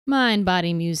Mind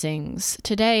Body Musings.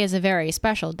 Today is a very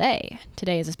special day.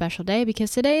 Today is a special day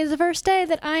because today is the first day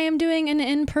that I am doing an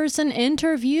in-person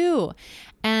interview.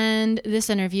 And this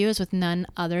interview is with none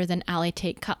other than Allie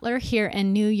Tate Cutler here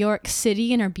in New York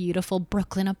City in her beautiful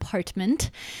Brooklyn apartment.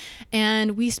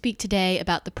 And we speak today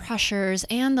about the pressures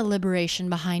and the liberation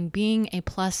behind being a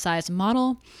plus-size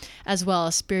model, as well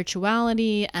as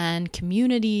spirituality and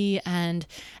community and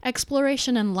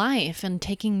exploration in life and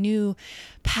taking new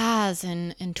paths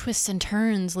and twists and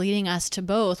turns leading us to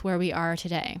both where we are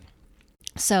today.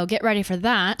 So get ready for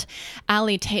that.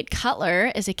 Allie Tate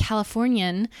Cutler is a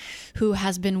Californian who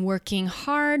has been working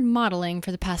hard modeling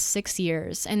for the past 6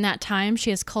 years. In that time,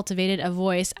 she has cultivated a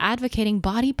voice advocating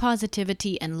body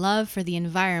positivity and love for the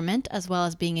environment, as well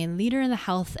as being a leader in the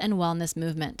health and wellness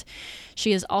movement.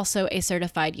 She is also a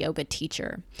certified yoga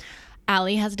teacher.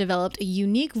 Allie has developed a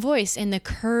unique voice in the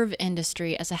curve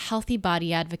industry as a healthy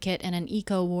body advocate and an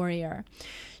eco-warrior.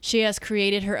 She has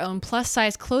created her own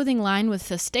plus-size clothing line with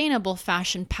sustainable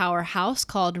fashion powerhouse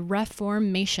called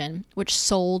Reformation, which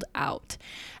sold out.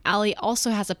 Allie also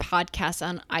has a podcast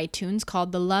on iTunes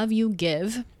called The Love You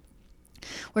Give,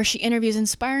 where she interviews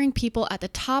inspiring people at the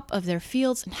top of their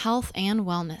fields in health and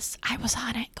wellness. I was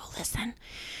on it. Go listen.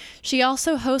 She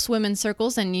also hosts women's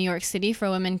circles in New York City for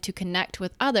women to connect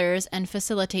with others and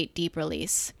facilitate deep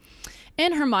release.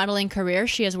 In her modeling career,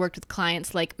 she has worked with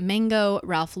clients like Mango,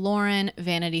 Ralph Lauren,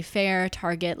 Vanity Fair,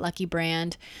 Target, Lucky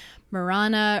Brand,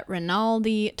 Murana,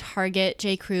 Rinaldi, Target,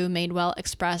 J.Crew, Madewell,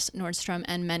 Express, Nordstrom,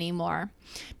 and many more.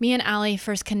 Me and Allie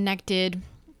first connected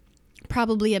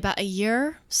probably about a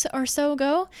year or so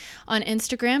ago on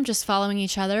Instagram, just following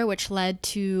each other, which led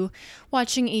to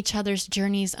watching each other's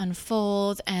journeys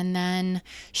unfold. And then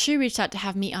she reached out to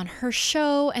have me on her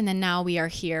show. And then now we are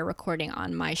here recording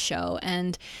on my show.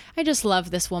 And I just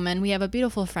love this woman. We have a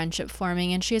beautiful friendship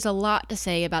forming, and she has a lot to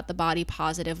say about the body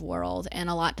positive world and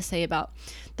a lot to say about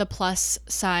the plus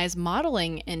size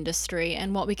modeling industry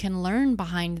and what we can learn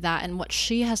behind that and what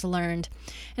she has learned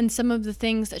and some of the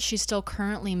things that she's still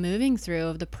currently moving through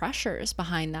of the pressures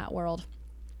behind that world,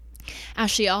 as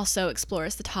she also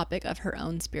explores the topic of her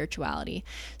own spirituality.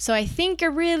 So I think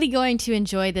you're really going to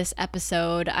enjoy this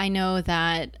episode. I know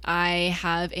that I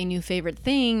have a new favorite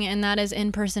thing, and that is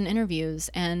in-person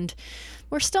interviews. And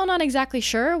we're still not exactly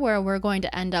sure where we're going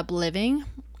to end up living,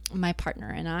 my partner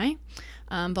and I.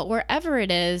 But wherever it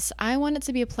is, I want it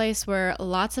to be a place where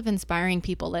lots of inspiring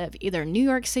people live, either New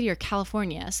York City or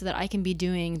California, so that I can be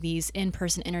doing these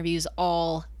in-person interviews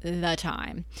all the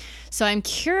time. So I'm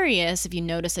curious if you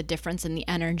notice a difference in the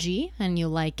energy and you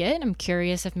like it. I'm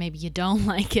curious if maybe you don't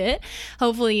like it.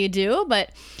 Hopefully you do. But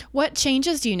what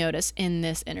changes do you notice in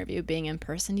this interview being in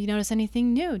person? Do you notice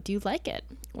anything new? Do you like it?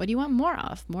 What do you want more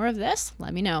of? More of this?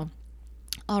 Let me know.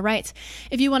 All right.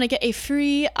 If you want to get a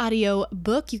free audio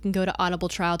book, you can go to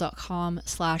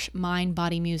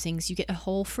audibletrial.com/mindbodymusings. You get a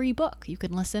whole free book. You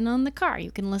can listen on the car.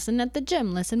 You can listen at the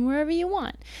gym, listen wherever you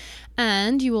want.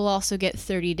 And you will also get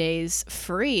 30 days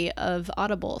free of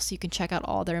Audible, so you can check out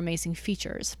all their amazing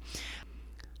features.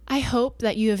 I hope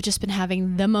that you have just been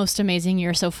having the most amazing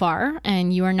year so far,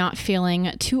 and you are not feeling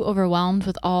too overwhelmed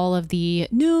with all of the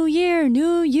new year,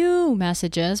 new you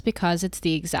messages, because it's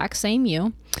the exact same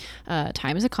you.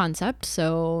 Time is a concept,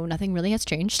 so nothing really has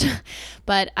changed.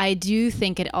 But I do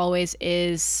think it always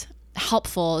is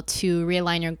helpful to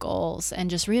realign your goals and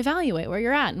just reevaluate where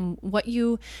you're at and what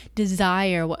you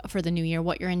desire for the new year,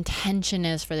 what your intention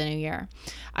is for the new year.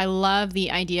 I love the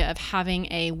idea of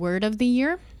having a word of the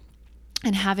year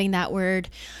and having that word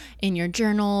in your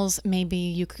journals. Maybe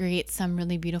you create some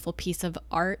really beautiful piece of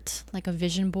art, like a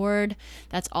vision board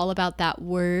that's all about that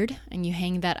word, and you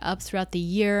hang that up throughout the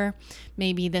year.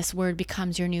 Maybe this word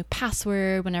becomes your new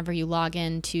password whenever you log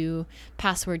into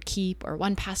Password Keep or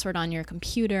 1Password on your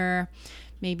computer.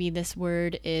 Maybe this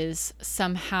word is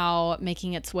somehow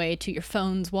making its way to your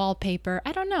phone's wallpaper.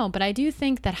 I don't know, but I do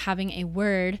think that having a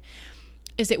word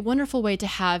is a wonderful way to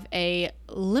have a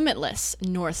limitless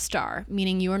North Star,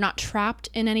 meaning you are not trapped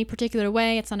in any particular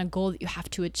way. It's not a goal that you have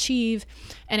to achieve.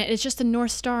 And it is just a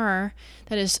North Star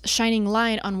that is shining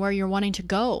light on where you're wanting to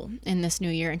go in this new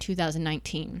year in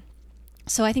 2019.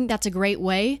 So I think that's a great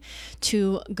way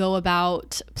to go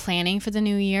about planning for the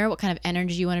new year, what kind of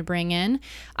energy you want to bring in.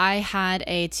 I had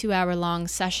a 2-hour-long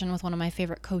session with one of my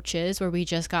favorite coaches where we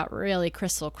just got really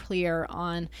crystal clear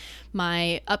on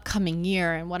my upcoming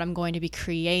year and what I'm going to be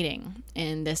creating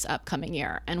in this upcoming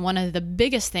year. And one of the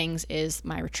biggest things is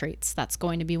my retreats. That's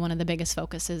going to be one of the biggest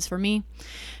focuses for me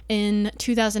in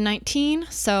 2019.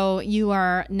 So you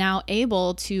are now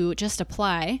able to just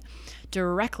apply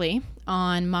directly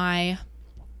on my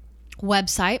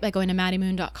website by going to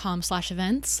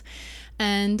maddiemoon.com/events.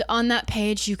 And on that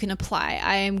page, you can apply.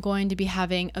 I am going to be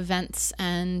having events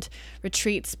and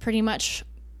retreats pretty much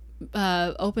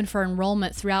open for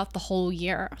enrollment throughout the whole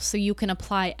year. So you can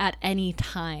apply at any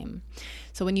time.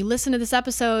 So when you listen to this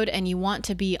episode and you want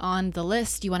to be on the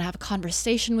list, you want to have a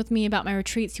conversation with me about my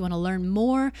retreats, you want to learn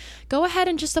more, go ahead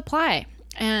and just apply.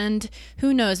 And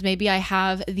who knows, maybe I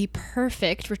have the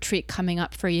perfect retreat coming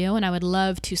up for you, and I would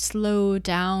love to slow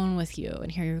down with you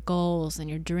and hear your goals and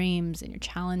your dreams and your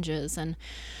challenges and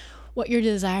what you're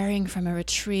desiring from a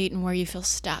retreat and where you feel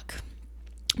stuck.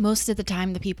 Most of the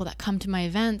time, the people that come to my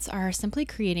events are simply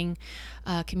creating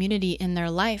a community in their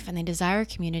life, and they desire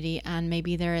community, and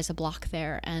maybe there is a block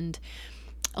there. And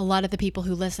a lot of the people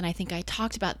who listen, I think I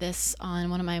talked about this on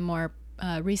one of my more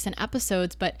recent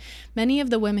episodes, but many of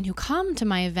the women who come to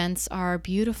my events are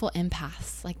beautiful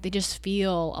empaths. Like, they just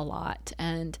feel a lot,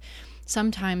 and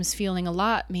sometimes feeling a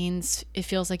lot means it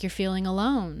feels like you're feeling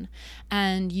alone,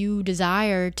 and you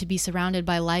desire to be surrounded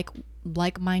by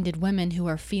like-minded women who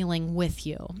are feeling with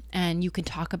you, and you can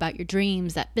talk about your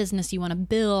dreams, that business you want to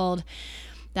build,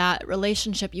 that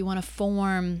relationship you want to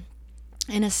form,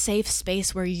 in a safe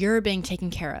space where you're being taken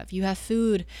care of. You have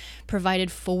food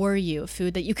provided for you,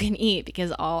 food that you can eat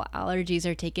because all allergies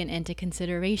are taken into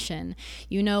consideration.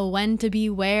 You know when to be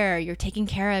where, you're taken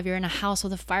care of, you're in a house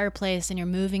with a fireplace and you're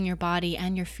moving your body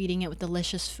and you're feeding it with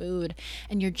delicious food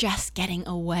and you're just getting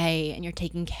away and you're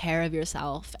taking care of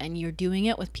yourself and you're doing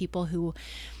it with people who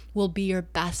will be your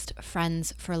best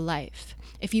friends for life.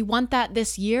 If you want that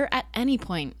this year, at any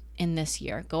point in this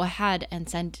year, go ahead and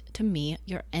send to me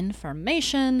your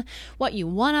information, what you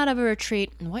want out of a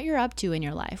retreat, and what you're up to in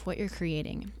your life, what you're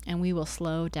creating, and we will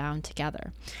slow down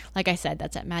together. Like I said,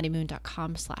 that's at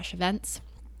maddiemoon.com/events.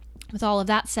 With all of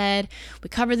that said, we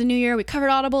covered the new year, we covered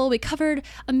Audible, we covered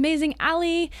Amazing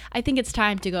Allie. I think it's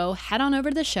time to go head on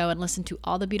over to the show and listen to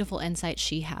all the beautiful insights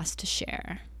she has to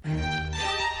share.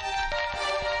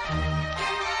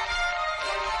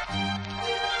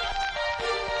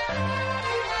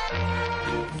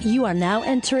 You are now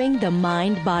entering the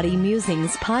Mind Body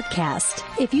Musings podcast.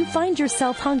 If you find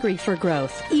yourself hungry for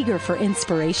growth, eager for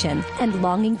inspiration, and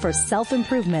longing for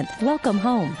self-improvement, welcome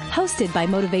home. Hosted by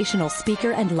motivational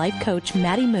speaker and life coach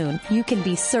Maddie Moon, you can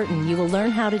be certain you will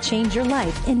learn how to change your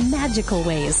life in magical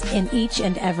ways in each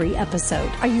and every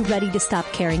episode. Are you ready to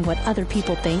stop caring what other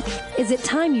people think? Is it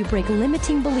time you break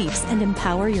limiting beliefs and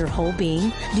empower your whole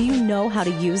being? Do you know how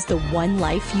to use the one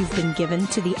life you've been given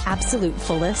to the absolute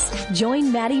fullest?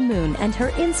 Join Maddie Moon and her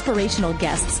inspirational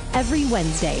guests every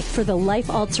Wednesday for the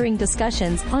life-altering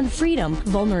discussions on freedom,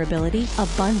 vulnerability,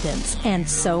 abundance, and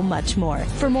so much more.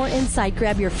 For more insight,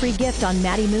 grab your free gift on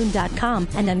maddiemoon.com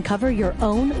and uncover your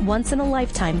own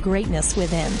once-in-a-lifetime greatness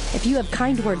within. If you have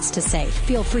kind words to say,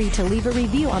 feel free to leave a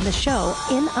review on the show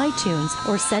in iTunes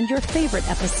or send your favorite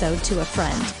episode to a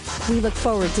friend. We look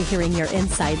forward to hearing your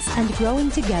insights and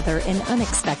growing together in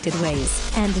unexpected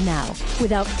ways. And now,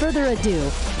 without further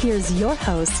ado, here's your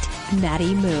host,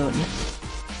 Maddie Moon.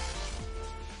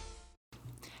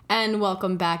 And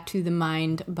welcome back to the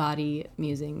Mind Body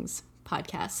Musings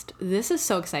podcast. This is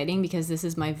so exciting because this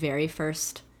is my very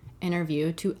first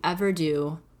interview to ever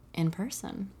do in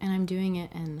person. And I'm doing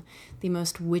it in the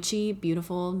most witchy,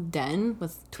 beautiful den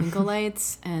with twinkle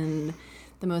lights and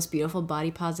the most beautiful body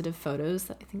positive photos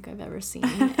that I think I've ever seen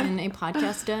in a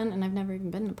podcast den. And I've never even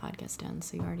been in a podcast den,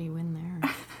 so you already win there.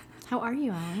 How are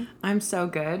you, Allie? I'm so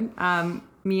good.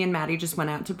 Me and Maddie just went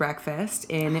out to breakfast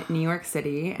in New York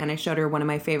City, and I showed her one of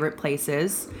my favorite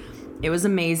places. It was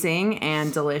amazing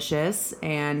and delicious,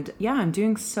 and yeah, I'm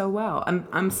doing so well.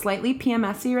 I'm slightly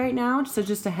PMS-y right now, so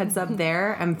just a heads up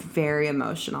there. I'm very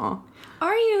emotional.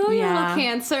 Are you? You little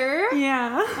Cancer.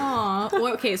 Yeah. Aw.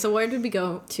 Well, okay, so where did we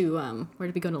go to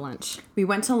lunch? We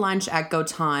went to lunch at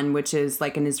Gotan, which is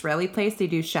like an Israeli place. They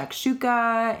do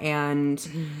shakshuka and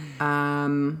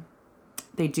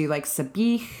they do like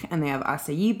sabich, and they have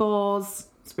acai bowls.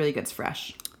 It's really good. It's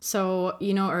fresh. So,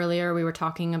 earlier we were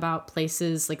talking about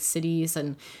places like cities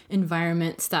and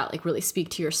environments that like really speak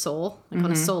to your soul, like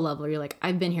on a soul level. You're like,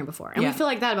 I've been here before. And we feel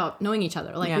like that about knowing each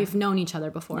other. Like we've known each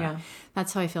other before. Yeah.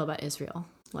 That's how I feel about Israel.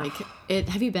 Like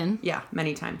have you been? Yeah,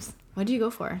 many times. What did you go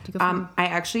for? Did you go for I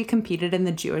actually competed in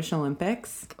the Jewish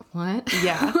Olympics. What?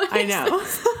 Yeah, I know.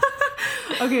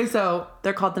 Okay, so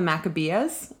they're called the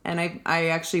Maccabees, and I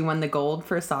actually won the gold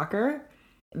for soccer.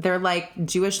 They're like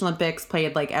Jewish Olympics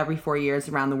played like every 4 years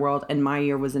around the world, and my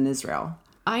year was in Israel.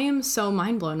 I am so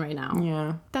mind blown right now.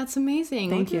 Yeah. That's amazing.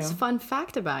 Thank you. Look at this fun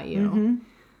fact about you. Mm-hmm.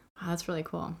 Wow, that's really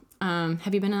cool.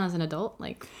 Have you been as an adult,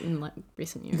 like in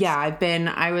recent years? Yeah,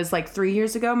 I was like 3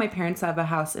 years ago. My parents have a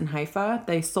house in Haifa.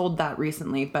 They sold that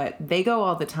recently, but they go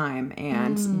all the time,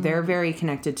 and they're very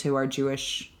connected to our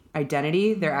Jewish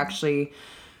identity. They're actually,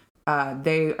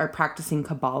 they are practicing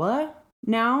Kabbalah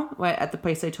now at the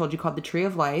place I told you called the Tree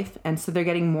of Life. And so they're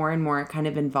getting more and more kind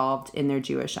of involved in their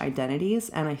Jewish identities.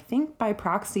 And I think by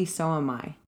proxy, so am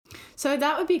I. So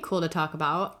that would be cool to talk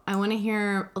about. I want to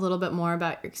hear a little bit more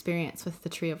about your experience with the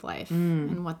Tree of Life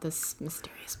and what this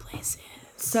mysterious place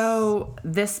is. So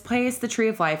this place, the Tree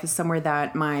of Life, is somewhere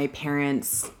that my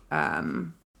parents,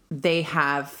 they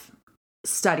have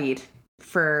studied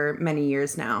for many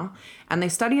years now. And they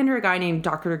study under a guy named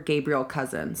Dr. Gabriel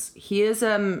Cousens. He's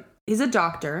a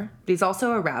doctor, but he's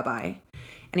also a rabbi.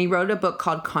 And he wrote a book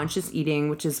called Conscious Eating,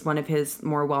 which is one of his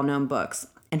more well-known books.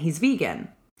 And he's vegan.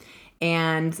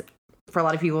 And for a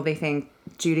lot of people, they think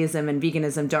Judaism and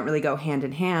veganism don't really go hand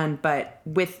in hand, but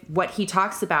with what he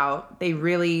talks about, they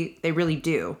really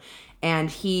do. And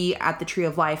he, at the Tree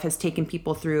of Life, has taken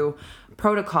people through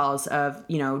protocols of,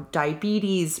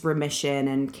 diabetes remission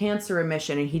and cancer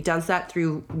remission. And he does that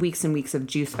through weeks and weeks of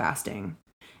juice fasting.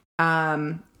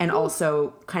 And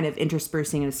also kind of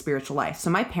interspersing in a spiritual life.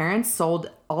 So my parents sold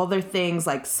all their things,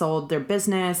 like sold their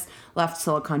business, left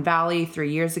Silicon Valley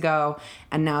 3 years ago,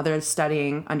 and now they're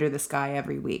studying under this guy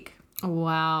every week.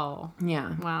 Wow.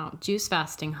 Yeah. Wow. Juice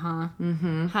fasting, huh?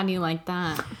 Mm-hmm. How do you like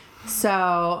that?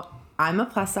 So I'm a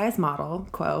plus size model,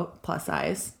 quote, plus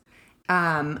size.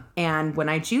 And when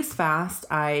I juice fast,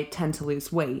 I tend to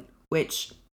lose weight,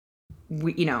 which,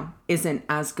 isn't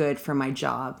as good for my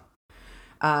job.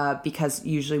 Because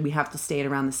usually we have to stay at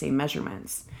around the same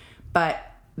measurements. But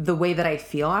the way that I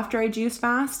feel after I juice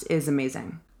fast is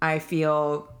amazing. I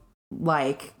feel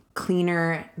like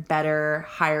cleaner, better,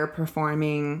 higher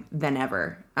performing than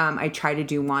ever. I try to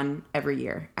do one every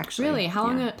year, actually. Really?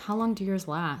 How long do yours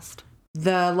last?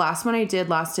 The last one I did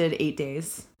lasted 8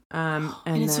 days.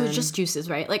 And so it's just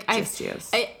juices, right? Like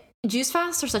juice. Juice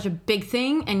fasts are such a big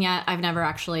thing, and yet I've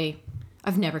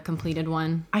never completed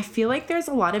one. I feel like there's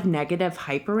a lot of negative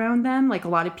hype around them. Like a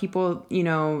lot of people,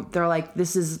 they're like,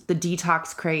 this is the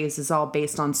detox craze is all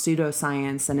based on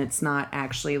pseudoscience and it's not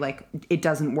actually like, it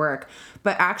doesn't work.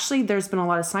 But actually there's been a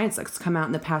lot of science that's come out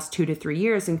in the past 2 to 3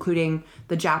 years, including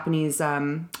the Japanese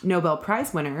Nobel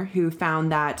Prize winner who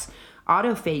found that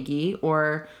autophagy,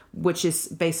 which is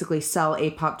basically cell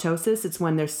apoptosis, it's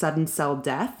when there's sudden cell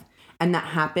death. And that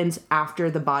happens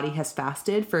after the body has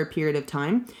fasted for a period of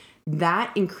time.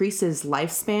 That increases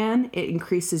lifespan, it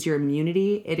increases your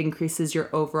immunity, it increases your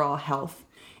overall health.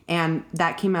 And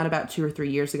that came out about 2 or 3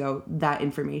 years ago, that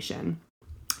information.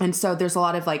 And so there's a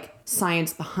lot of like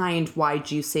science behind why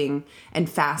juicing and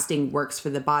fasting works for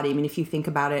the body. I mean, if you think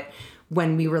about it,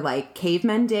 when we were like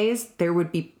cavemen days, there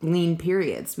would be lean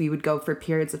periods. We would go for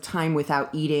periods of time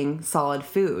without eating solid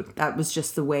food. That was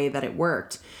just the way that it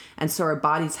worked. And so our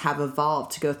bodies have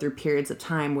evolved to go through periods of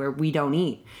time where we don't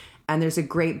eat. And there's a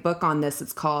great book on this.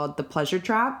 It's called The Pleasure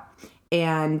Trap.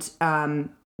 And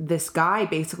this guy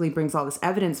basically brings all this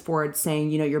evidence forward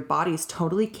saying, your body's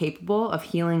totally capable of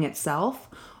healing itself.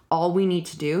 All we need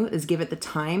to do is give it the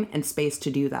time and space to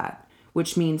do that,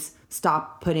 which means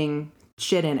stop putting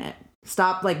shit in it.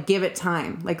 Stop, give it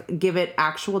time. Give it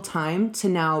actual time to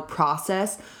now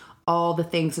process all the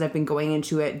things that have been going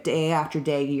into it day after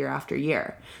day, year after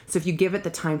year. So if you give it the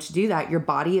time to do that, your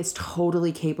body is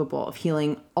totally capable of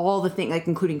healing all the things,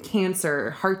 including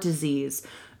cancer, heart disease,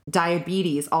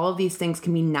 diabetes. All of these things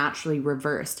can be naturally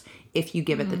reversed if you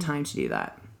give it the time to do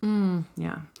that.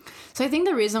 Yeah. So I think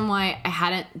the reason why I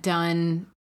hadn't done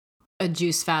a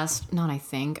juice fast,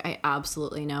 I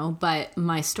absolutely know, but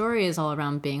my story is all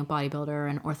around being a bodybuilder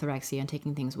and orthorexia and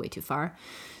taking things way too far.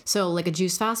 So a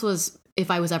juice fast was, if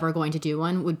I was ever going to do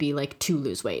one, would be to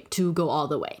lose weight, to go all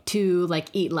the way, to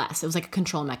eat less. It was a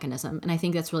control mechanism. And I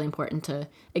think that's really important to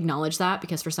acknowledge that,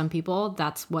 because for some people,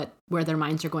 that's where their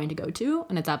minds are going to go to,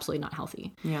 and it's absolutely not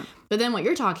healthy. Yeah. But then what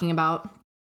you're talking about,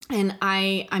 and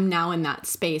I'm now in that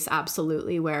space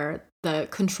absolutely where the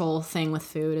control thing with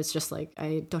food is just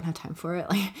I don't have time for it.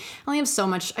 I only have so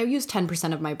much. I use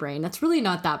 10% of my brain. That's really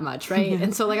not that much, right?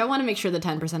 And so I want to make sure the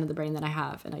 10% of the brain that I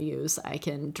have and I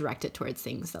can direct it towards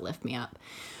things that lift me up.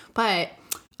 But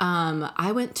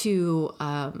I went to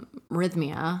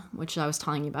Rhythmia, which I was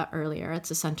telling you about earlier.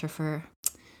 It's a center for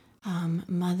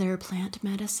mother plant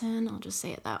medicine. I'll just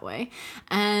say it that way.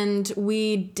 And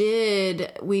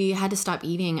we had to stop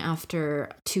eating after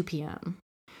 2 p.m.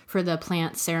 for the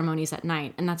plant ceremonies at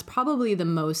night. And that's probably the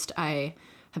most I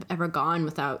have ever gone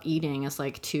without eating is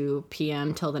 2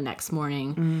 p.m. till the next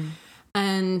morning.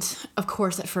 And of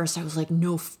course, at first I was like,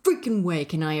 no freaking way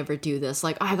can I ever do this.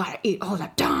 Like, I gotta eat all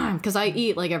the time because I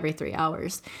eat like every 3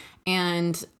 hours.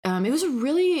 And it was a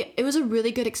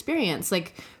really good experience.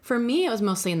 Like, for me, it was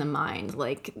mostly in the mind,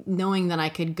 like knowing that I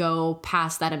could go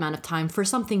past that amount of time for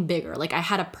something bigger. Like, I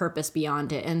had a purpose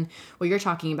beyond it. And what you're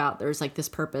talking about, there's like this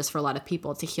purpose for a lot of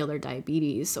people to heal their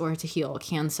diabetes or to heal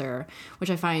cancer, which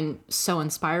I find so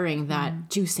inspiring that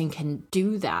juicing can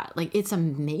do that. Like, it's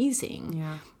amazing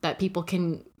that people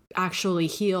can actually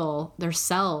heal their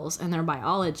cells and their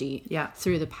biology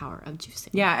through the power of juicing.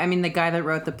 Yeah, I mean, the guy that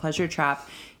wrote The Pleasure Trap,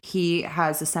 he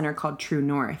has a center called True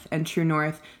North. And True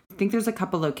North, I think there's a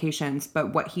couple locations,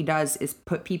 but what he does is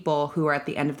put people who are at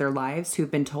the end of their lives, who've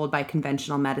been told by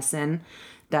conventional medicine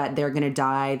that they're going to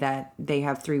die, that they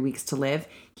have 3 weeks to live.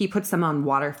 He puts them on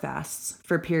water fasts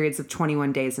for periods of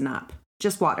 21 days and up.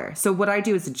 Just water. So what I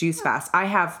do is a juice fast.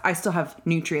 I still have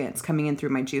nutrients coming in through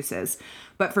my juices.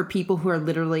 But for people who are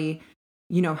literally,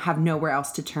 have nowhere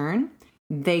else to turn,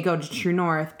 they go to True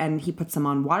North and he puts them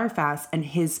on water fast, and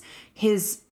his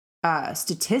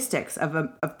statistics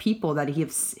of people that he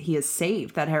has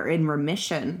saved that are in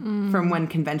remission from when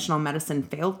conventional medicine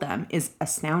failed them is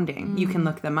astounding. You can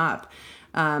look them up.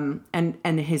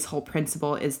 And his whole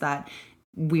principle is that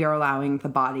we are allowing the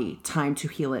body time to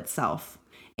heal itself.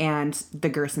 And the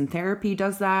Gerson therapy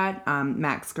does that.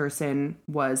 Max Gerson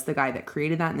was the guy that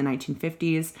created that in the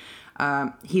 1950s.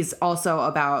 He's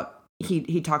also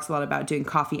he talks a lot about doing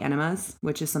coffee enemas,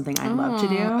 which is something I love to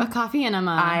do. A coffee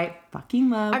enema. I fucking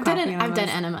love I've done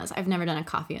enemas. I've never done a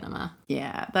coffee enema.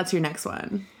 Yeah, that's your next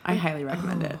one. I highly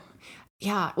recommend it.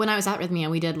 Yeah, when I was at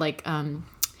Rhythmia, we did like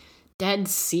Dead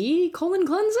Sea colon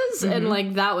cleanses, and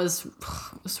like that was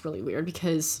really weird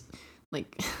because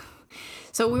like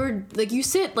so we were like, you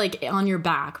sit like on your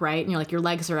back, right? And you're like, your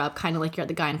legs are up, kind of like you're at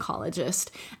the gynecologist.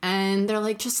 And they're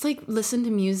like, just like listen to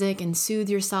music and soothe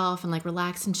yourself and like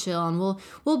relax and chill. And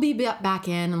we'll be back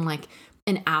in like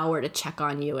an hour to check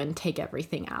on you and take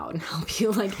everything out and help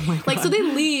you. So they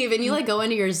leave and you like go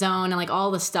into your zone and like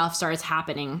all the stuff starts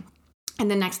happening.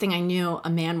 And the next thing I knew, a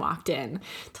man walked in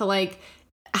to like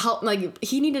help, like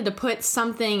he needed to put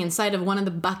something inside of one of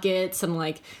the buckets and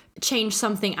like change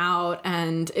something out,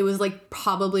 and it was like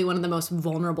probably one of the most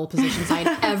vulnerable positions I'd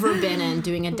ever been in,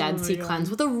 doing a Dead Sea cleanse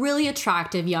with a really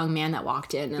attractive young man that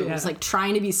walked in and was like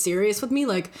trying to be serious with me,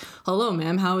 like, hello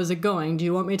ma'am, how is it going, do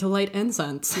you want me to light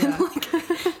incense? And like,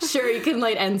 sure, you can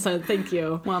light incense, thank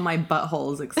you. Well, my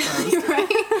butthole is exposed. Right?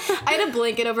 I had a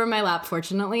blanket over my lap,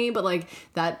 fortunately, but like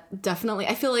that definitely,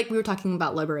 I feel like we were talking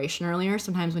about liberation earlier.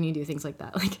 Sometimes when you do things like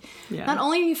that, like not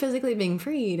only are you physically being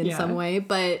freed in some way,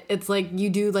 but it's like you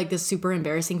do like this super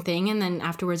embarrassing thing, and then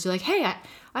afterwards you're like, hey,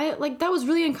 I like that was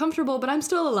really uncomfortable, but I'm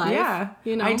still alive. Yeah,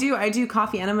 I do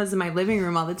coffee enemas in my living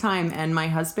room all the time, and my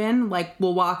husband like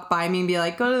will walk by me and be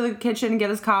like, go to the kitchen and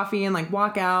get us coffee, and like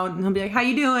walk out, and he'll be like, how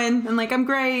you doing? And like, I'm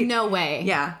great. No way.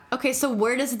 Yeah. Okay, so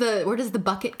where does the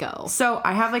bucket go? So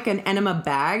I have like an enema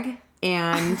bag,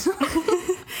 and so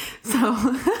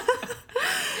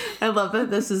I love that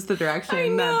this is the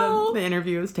direction that the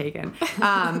interview was taken.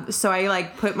 So I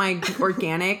like put my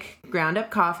organic ground up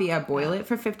coffee, I boil it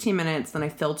for 15 minutes, then I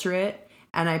filter it,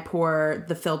 and I pour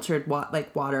the filtered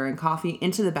water and coffee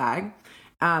into the bag.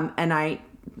 And I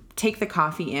take the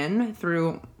coffee in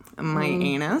through my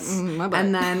anus,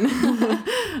 and then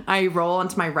I roll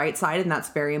onto my right side, and that's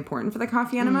very important for the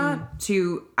coffee enema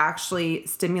to actually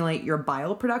stimulate your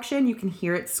bile production. You can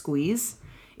hear it squeeze.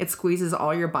 It squeezes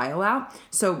all your bile out.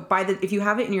 So if you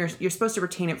have it and you're supposed to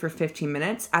retain it for 15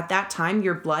 minutes, at that time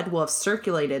your blood will have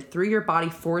circulated through your body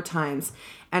 4 times,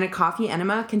 and a coffee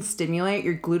enema can stimulate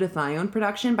your glutathione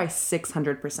production by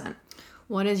 600%.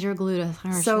 What is your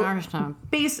glutathione? So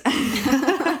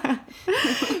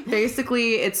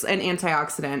basically it's an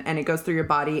antioxidant, and it goes through your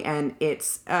body, and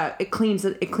it cleans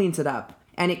it up,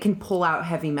 and it can pull out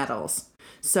heavy metals.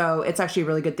 So it's actually a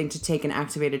really good thing to take an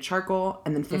activated charcoal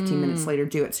and then 15 minutes later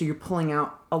do it. So you're pulling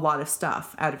out a lot of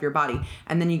stuff out of your body,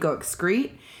 and then you go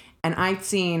excrete. And I've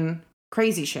seen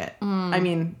crazy shit. I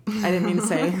mean, I didn't mean to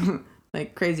say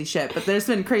like crazy shit, but there's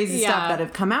been crazy stuff that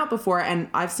have come out before, and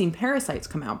I've seen parasites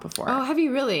come out before. Oh, have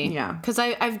you really? Yeah. Because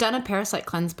I've done a parasite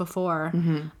cleanse before.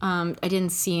 I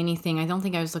didn't see anything. I don't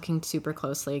think I was looking super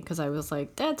closely because I was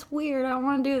like, that's weird. I don't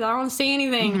want to do that. I don't want to see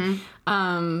anything.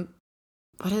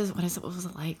 What was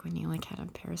it like when you like had a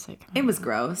parasite come out? It was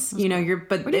gross. Where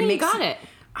do you got it?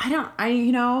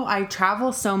 I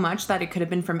travel so much that it could have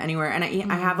been from anywhere, and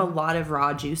I have a lot of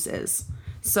raw juices.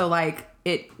 So like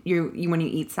when you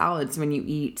eat salads, when you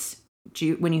eat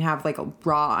when you have like a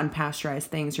raw unpasteurized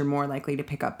things, you're more likely to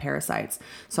pick up parasites.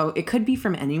 So it could be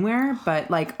from anywhere, but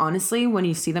like honestly, when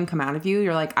you see them come out of you,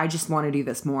 you're like, I just want to do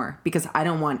this more because I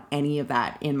don't want any of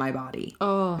that in my body.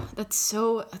 Oh, that's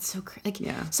so like,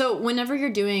 yeah. So whenever you're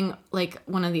doing like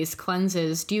one of these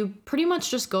cleanses, do you pretty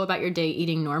much just go about your day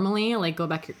eating normally, like go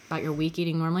about your week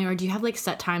eating normally, or do you have like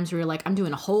set times where you're like, I'm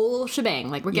doing a whole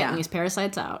shebang, like we're getting these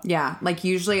parasites out? Yeah, like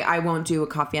usually I won't do a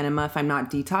coffee enema if I'm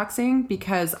not detoxing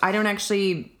because I don't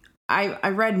actually, I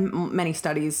read many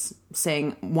studies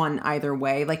saying one either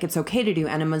way. Like it's okay to do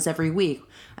enemas every week.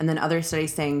 And then other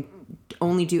studies saying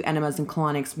only do enemas and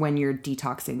colonics when you're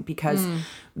detoxing because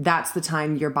that's the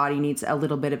time your body needs a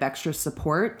little bit of extra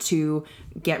support to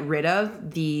get rid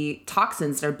of the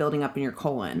toxins that are building up in your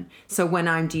colon. So when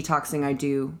I'm detoxing, I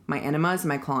do my enemas and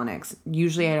my colonics.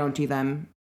 Usually I don't do them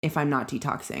if I'm not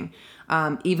detoxing.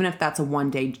 Even if that's a 1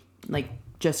 day, like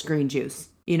just green juice.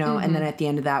 You know, and then at the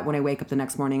end of that, when I wake up the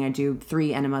next morning, I do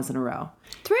 3 enemas in a row.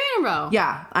 3 in a row?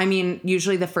 Yeah. I mean,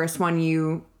 usually the first one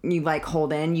you like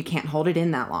hold in, you can't hold it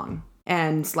in that long.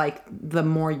 And like the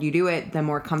more you do it, the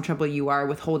more comfortable you are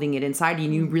with holding it inside.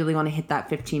 And you really want to hit that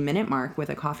 15-minute mark with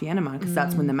a coffee enema because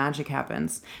that's when the magic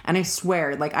happens. And I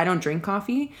swear, like I don't drink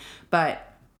coffee,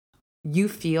 but you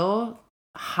feel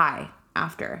high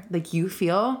after. Like you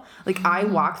feel like I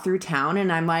walk through town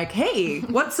and I'm like, hey,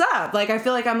 what's up? Like I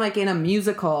feel like I'm like in a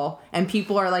musical and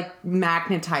people are like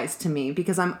magnetized to me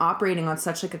because I'm operating on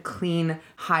such like a clean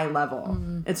high level.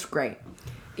 It's great.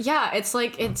 Yeah, it's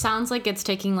like, it sounds like it's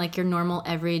taking like your normal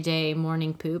everyday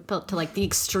morning poop to like the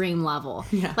extreme level.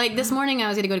 Yeah. Like this morning I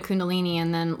was going to go to Kundalini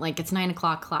and then like it's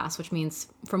 9:00 class, which means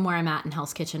from where I'm at in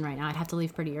Hell's Kitchen right now, I'd have to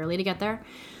leave pretty early to get there.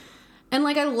 And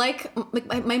like I like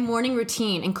my morning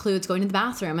routine includes going to the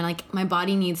bathroom and like my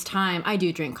body needs time. I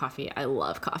do drink coffee. I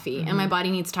love coffee. And my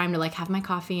body needs time to like have my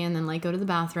coffee and then like go to the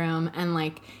bathroom. And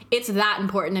like it's that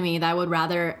important to me that I would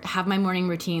rather have my morning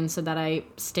routine so that I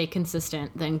stay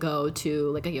consistent than go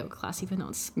to like a yoga class, even though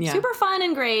it's super fun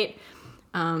and great.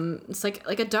 It's like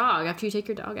a dog. After you take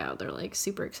your dog out, they're like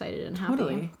super excited and happy.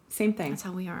 Totally. Same thing. That's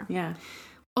how we are. Yeah.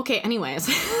 Okay, anyways.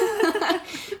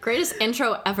 Greatest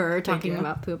intro ever talking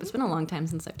about poop. It's been a long time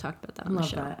since I've talked about that on the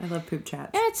show. That. I love poop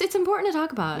chats. Yeah, it's important to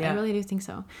talk about. Yeah. I really do think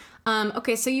so.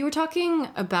 Okay, so you were talking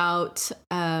about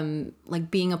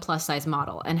like being a plus size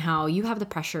model and how you have the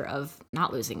pressure of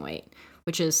not losing weight,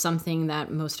 which is something that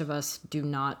most of us do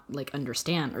not like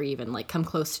understand or even like come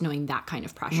close to knowing that kind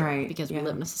of pressure. Right. Because we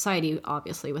live in a society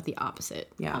obviously with the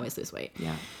opposite. Yeah. Always lose weight.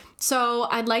 Yeah. So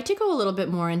I'd like to go a little bit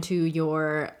more into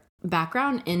your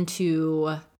background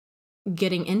into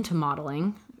getting into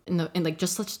modeling and like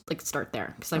just let's like start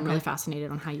there because I'm really fascinated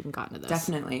on how you even got into this.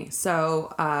 Definitely.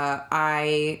 So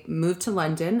I moved to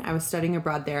London. I was studying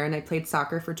abroad there and I played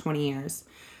soccer for 20 years.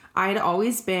 I had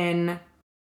always been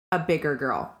a bigger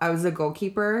girl. I was a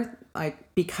goalkeeper,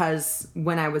 like because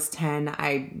when I was 10,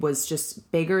 I was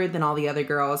just bigger than all the other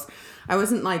girls. I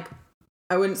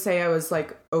wouldn't say I was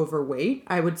like overweight.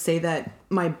 I would say that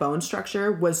my bone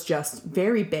structure was just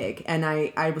very big. And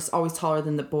I was always taller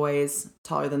than the boys,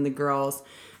 taller than the girls.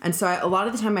 And so a lot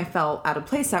of the time I felt out of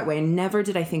place that way. And never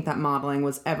did I think that modeling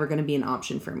was ever going to be an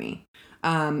option for me.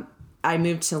 I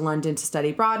moved to London to study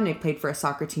abroad and I played for a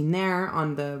soccer team there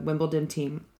on the Wimbledon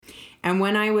team. And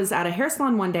when I was at a hair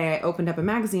salon one day, I opened up a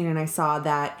magazine and I saw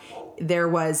that there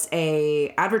was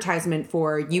a advertisement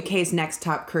for UK's Next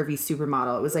Top Curvy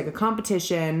Supermodel. It was like a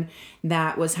competition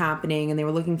that was happening and they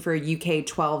were looking for UK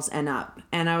 12s and up.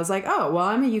 And I was like, oh, well,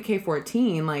 I'm a UK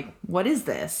 14. Like, what is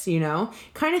this? You know,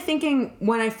 kind of thinking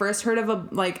when I first heard of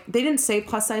they didn't say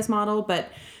plus size model, but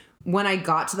when I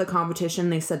got to the competition,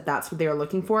 they said that's what they were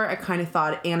looking for. I kind of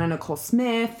thought Anna Nicole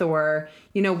Smith or,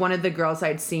 you know, one of the girls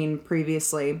I'd seen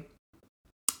previously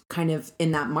kind of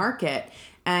in that market.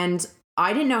 And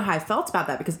I didn't know how I felt about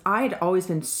that because I had always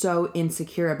been so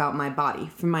insecure about my body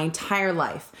for my entire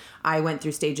life. I went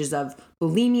through stages of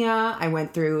bulimia. I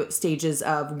went through stages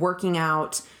of working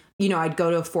out. You know, I'd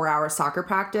go to a 4-hour soccer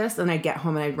practice and I'd get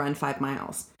home and I'd run 5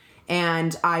 miles.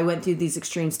 And I went through these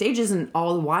extreme stages and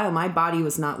all the while my body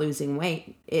was not losing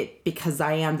weight because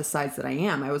I am the size that I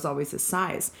am. I was always this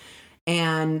size.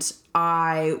 And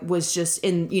I was just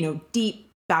in, you know, deep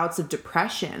bouts of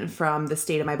depression from the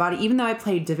state of my body. Even though I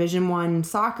played Division I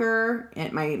soccer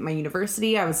at my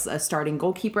university, I was a starting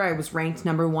goalkeeper. I was ranked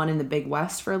number 1 in the Big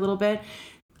West for a little bit.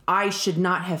 I should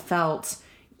not have felt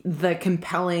the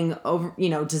compelling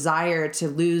desire to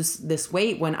lose this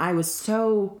weight when I was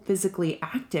so physically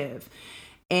active.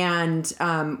 And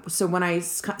so when I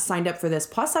signed up for this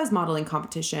plus size modeling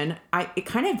competition, it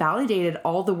kind of validated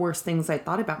all the worst things I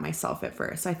thought about myself at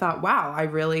first. I thought, wow, I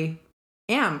really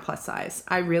am plus size.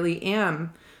 I really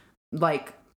am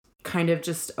like kind of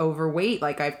just overweight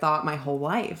like I've thought my whole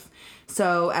life.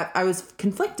 So I was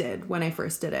conflicted when I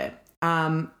first did it.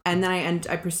 And then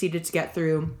I proceeded to get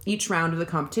through each round of the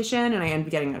competition, and I ended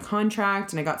up getting a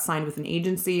contract, and I got signed with an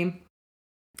agency.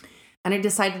 And I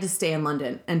decided to stay in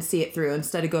London and see it through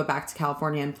instead of go back to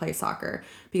California and play soccer,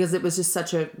 because it was just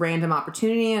such a random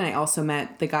opportunity. And I also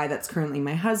met the guy that's currently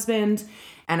my husband,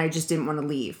 and I just didn't want to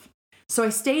leave. So I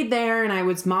stayed there and I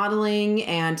was modeling,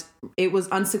 and it was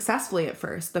unsuccessfully at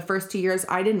first. The first 2 years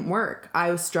I didn't work. I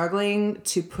was struggling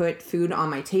to put food on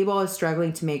my table. I was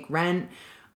struggling to make rent.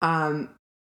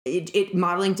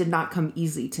 Modeling did not come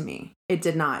easy to me. It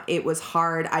did not. It was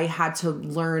hard. I had to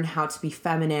learn how to be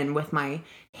feminine with my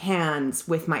hands,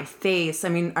 with my face. I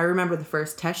mean, I remember the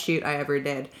first test shoot I ever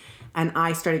did, and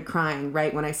I started crying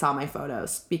right when I saw my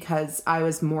photos because I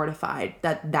was mortified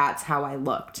that that's how I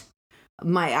looked.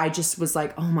 I just was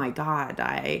like, oh my God,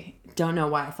 I don't know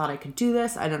why I thought I could do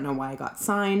this. I don't know why I got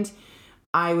signed.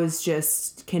 I was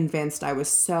just convinced I was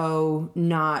so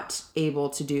not able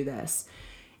to do this.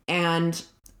 And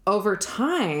over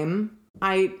time,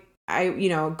 I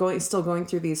still going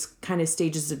through these kind of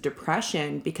stages of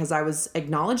depression because I was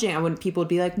acknowledging when people would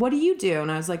be like, what do you do?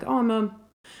 And I was like, oh,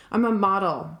 I'm a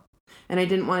model. And I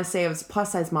didn't want to say I was a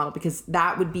plus size model because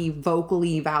that would be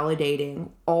vocally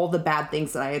validating all the bad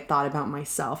things that I had thought about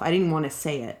myself. I didn't want to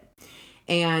say it.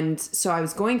 And so I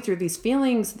was going through these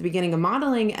feelings at the beginning of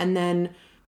modeling, and then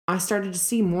I started to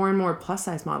see more and more plus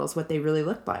size models, what they really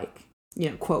looked like,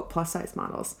 quote, plus size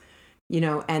models,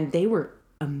 and they were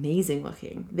amazing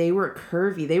looking. They were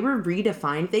curvy. They were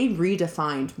redefined. They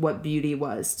redefined what beauty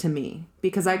was to me,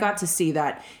 because I got to see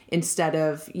that instead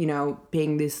of,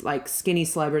 being these like skinny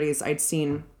celebrities I'd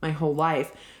seen my whole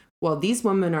life. Well, these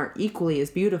women are equally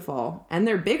as beautiful, and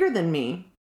they're bigger than me.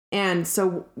 And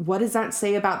so what does that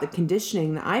say about the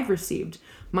conditioning that I've received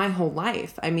my whole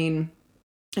life? I mean,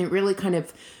 it really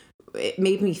it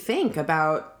made me think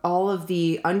about all of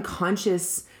the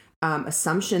unconscious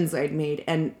assumptions I'd made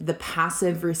and the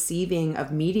passive receiving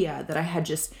of media that I had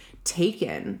just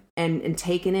taken and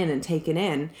taken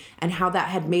in, and how that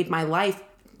had made my life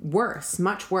worse,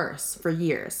 much worse for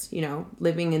years,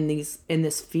 living in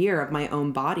this fear of my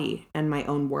own body and my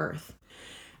own worth.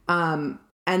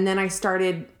 And then I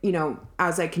started,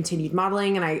 as I continued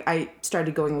modeling, and I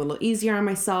started going a little easier on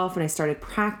myself, and I started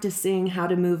practicing how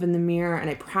to move in the mirror, and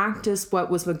I practiced what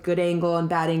was a good angle and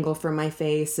bad angle for my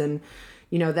face. And,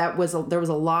 there was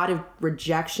a lot of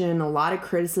rejection, a lot of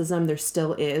criticism. There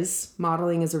still is.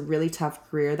 Modeling is a really tough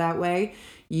career that way.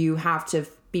 You have to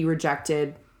be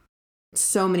rejected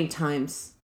so many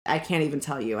times. I can't even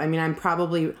tell you. I mean,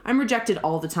 I'm rejected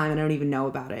all the time, and I don't even know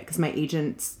about it because my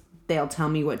agents, they'll tell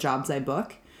me what jobs I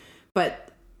book.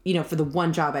 But, for the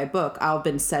one job I book, I've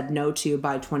been said no to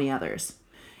by 20 others.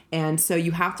 And so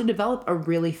you have to develop a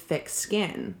really thick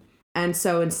skin. And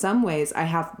so in some ways, I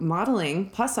have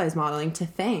plus size modeling, to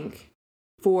thank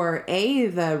for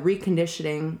the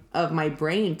reconditioning of my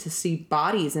brain to see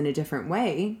bodies in a different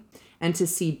way, and to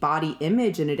see body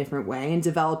image in a different way, and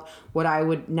develop what I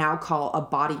would now call a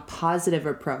body positive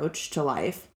approach to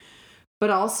life. But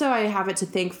also I have it to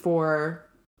thank for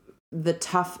the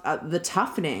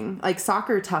toughening. Like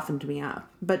soccer toughened me up,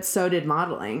 but so did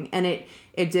modeling. And it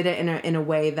did it in a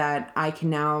way that I can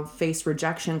now face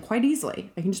rejection quite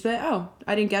easily. I can just be like, oh,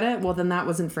 I didn't get it. Well, then that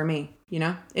wasn't for me.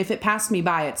 If it passed me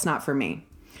by, it's not for me.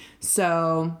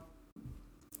 So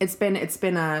it's been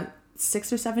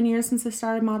 6 or 7 years since I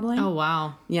started modeling. Oh,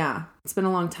 wow. Yeah. It's been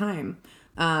a long time.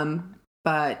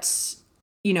 But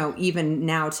even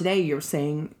now today, you're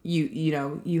saying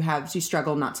you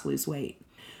struggle not to lose weight.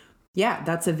 Yeah,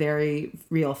 that's a very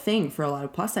real thing for a lot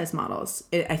of plus size models.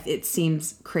 It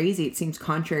seems crazy. It seems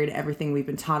contrary to everything we've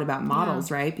been taught about models,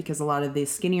 right? Because a lot of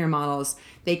these skinnier models,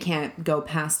 they can't go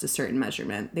past a certain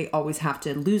measurement. They always have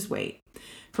to lose weight.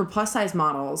 For plus size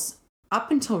models, up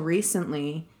until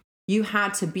recently, you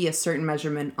had to be a certain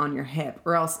measurement on your hip,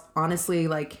 or else honestly,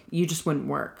 you just wouldn't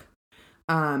work.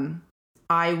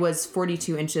 I was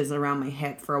 42 inches around my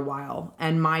hip for a while,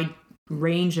 and my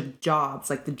range of jobs,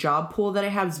 like the job pool that I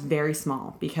have, is very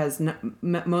small because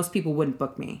most people wouldn't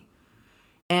book me.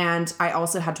 And I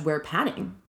also had to wear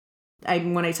padding.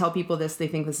 When I tell people this, they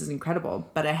think this is incredible,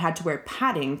 but I had to wear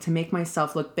padding to make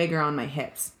myself look bigger on my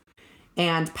hips,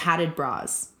 and padded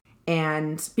bras.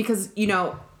 And because,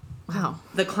 wow,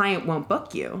 the client won't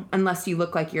book you unless you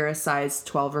look like you're a size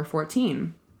 12 or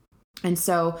 14. And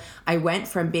so I went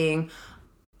from being,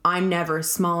 I'm never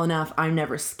small enough, I'm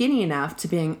never skinny enough, to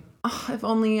being, oh, if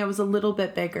only I was a little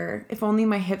bit bigger. If only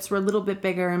my hips were a little bit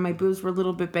bigger and my boobs were a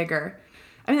little bit bigger.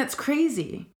 I mean, that's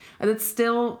crazy. That's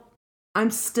still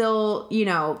I'm still,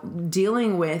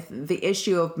 dealing with the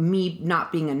issue of me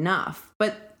not being enough.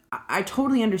 But I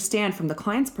totally understand from the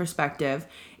client's perspective.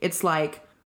 It's like,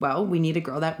 well, we need a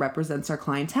girl that represents our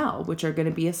clientele, which are going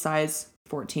to be a size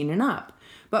 14 and up.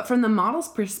 But from the model's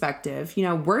perspective,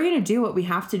 we're going to do what we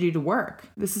have to do to work.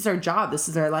 This is our job. This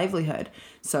is our livelihood.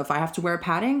 So if I have to wear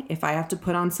padding, if I have to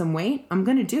put on some weight, I'm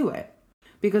going to do it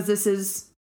because this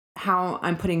is how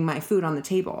I'm putting my food on the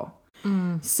table.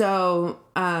 So,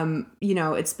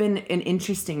 it's been an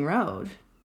interesting road,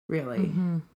 really.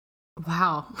 Mm-hmm.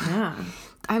 Wow. Yeah.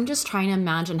 I'm just trying to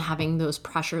imagine having those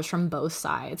pressures from both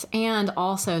sides and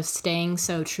also staying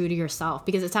so true to yourself,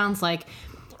 because it sounds like,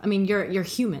 you're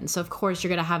human. So of course you're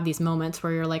going to have these moments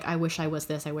where you're like, I wish I was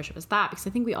this, I wish it was that, because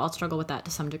I think we all struggle with that to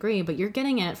some degree, but you're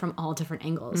getting it from all different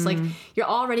angles. Like you're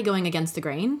already going against the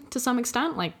grain to some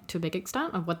extent, like to a big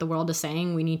extent of what the world is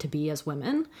saying we need to be as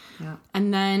women. Yeah.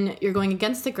 And then you're going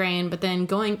against the grain, but then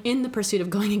going in the pursuit of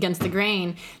going against the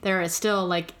grain, there is still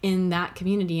like in that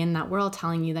community, in that world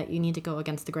telling you that you need to go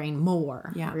against the grain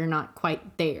more. Yeah. Or you're not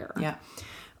quite there. Yeah.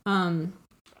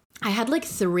 I had like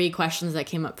 3 questions that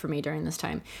came up for me during this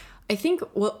time. I think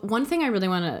one thing I really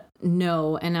want to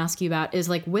know and ask you about is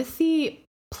like with the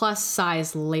plus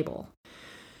size label,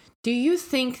 do you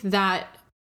think that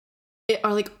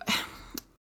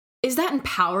is that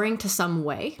empowering to some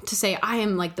way to say I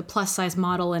am like the plus size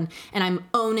model and I'm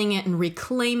owning it and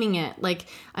reclaiming it? Like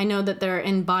I know that they're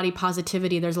in body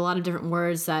positivity. There's a lot of different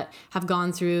words that have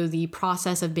gone through the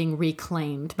process of being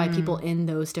reclaimed by people in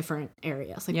those different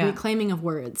areas, like reclaiming of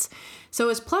words. So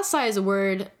is plus size a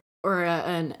word or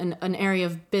an area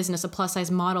of business, a plus size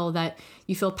model that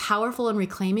you feel powerful in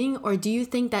reclaiming? Or do you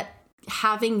think that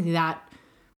having that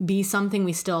be something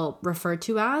we still refer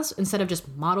to as instead of just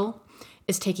model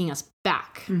is taking us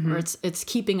back, or it's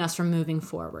keeping us from moving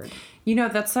forward?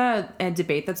 That's a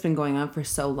debate that's been going on for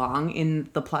so long in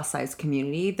the plus size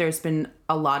community. There's been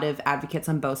a lot of advocates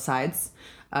on both sides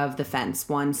of the fence.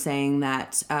 One saying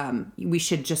that we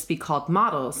should just be called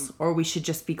models, or we should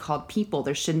just be called people.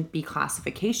 There shouldn't be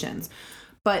classifications.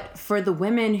 But for the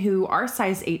women who are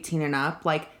size 18 and up,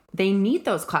 like they need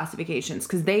those classifications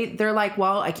because they're like,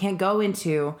 well, I can't go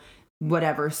into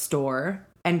whatever store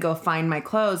and go find my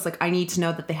clothes. Like I need to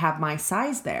know that they have my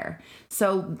size there.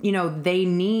 So, they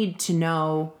need to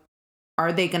know,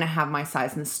 are they going to have my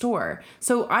size in the store?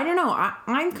 So I don't know.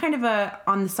 I'm kind of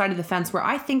on the side of the fence where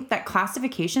I think that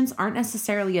classifications aren't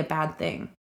necessarily a bad thing.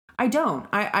 I don't.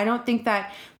 I don't think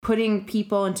that putting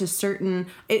people into certain,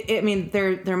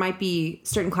 there might be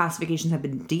certain classifications have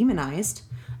been demonized.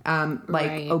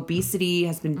 Like obesity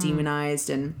has been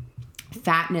demonized and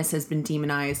fatness has been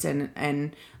demonized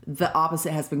and the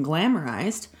opposite has been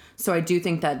glamorized. So I do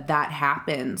think that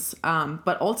happens.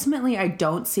 But ultimately, I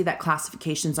don't see that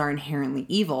classifications are inherently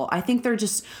evil. I think they're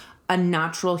just a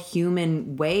natural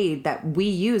human way that we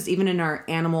use, even in our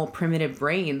animal primitive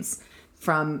brains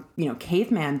from,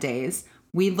 caveman days.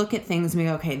 We look at things and we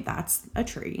go, okay, that's a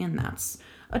tree and that's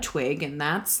a twig and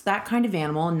that's that kind of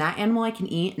animal, and that animal I can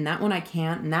eat and that one I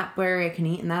can't, and that berry I can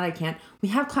eat and that I can't. We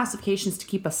have classifications to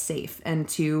keep us safe and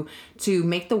to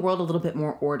make the world a little bit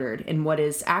more ordered in what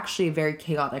is actually a very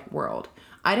chaotic world.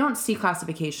 I don't see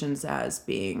classifications as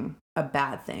being a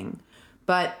bad thing,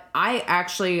 but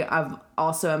I've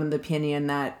also am in the opinion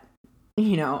that,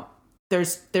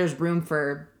 there's room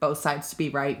for both sides to be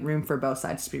right, room for both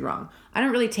sides to be wrong. I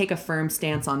don't really take a firm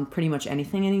stance on pretty much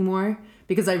anything anymore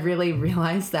because I really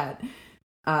realized that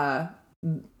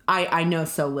I know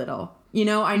so little.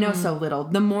 I know so little.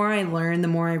 The more I learn, the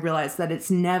more I realize that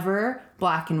it's never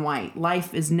black and white.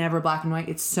 Life is never black and white.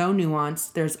 It's so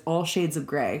nuanced. There's all shades of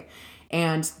gray.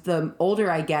 And the older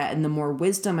I get and the more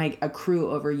wisdom I accrue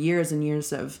over years and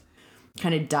years of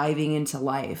kind of diving into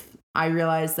life, I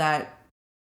realize that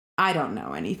I don't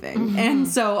know anything. And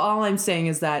so all I'm saying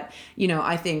is that,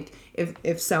 I think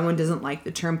if someone doesn't like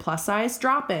the term plus size,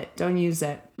 drop it. Don't use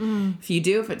it. If you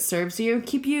do, if it serves you,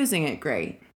 keep using it.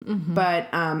 Great. But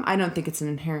I don't think it's an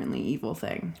inherently evil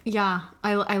thing. Yeah,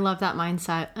 I love that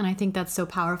mindset. And I think that's so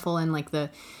powerful in like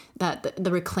the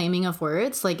reclaiming of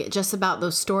words, like just about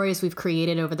those stories we've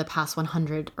created over the past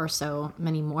 100 or so,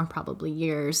 many more probably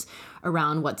years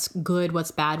around what's good, what's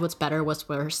bad, what's better, what's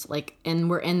worse. Like,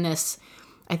 and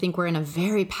I think we're in a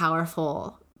very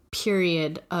powerful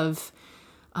period of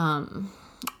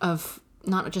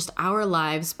not just our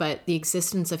lives, but the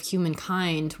existence of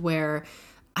humankind where,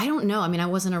 I don't know. I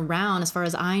wasn't around, as far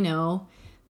as I know,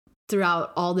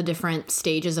 throughout all the different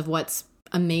stages of what's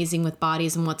amazing with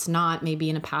bodies and what's not. Maybe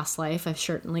in a past life, I've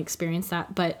certainly experienced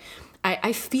that. But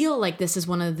I feel like this is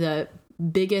one of the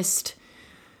biggest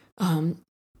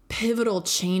pivotal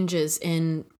changes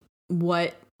in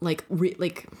what what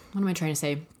am I trying to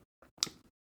say?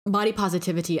 Body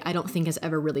positivity, I don't think has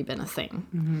ever really been a thing.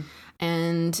 Mm-hmm.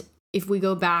 And if we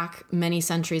go back many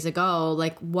centuries ago,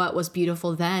 like what was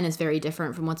beautiful then is very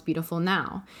different from what's beautiful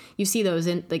now. You see those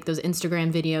those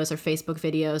Instagram videos or Facebook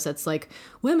videos that's like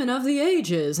women of the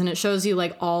ages, and it shows you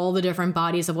like all the different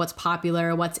bodies of what's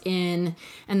popular, what's in,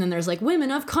 and then there's like women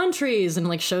of countries, and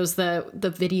like shows the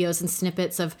videos and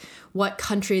snippets of what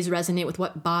countries resonate with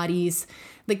what bodies.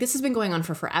 Like this has been going on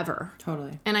for forever.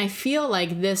 Totally. And I feel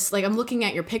like this, like I'm looking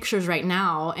at your pictures right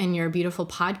now in your beautiful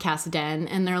podcast den,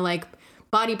 and they're like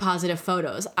body positive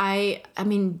photos. I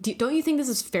mean, don't you think this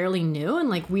is fairly new? And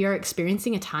like we are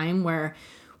experiencing a time where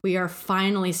we are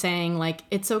finally saying like,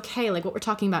 it's okay. Like what we're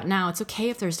talking about now, it's okay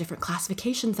if there's different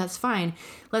classifications, that's fine.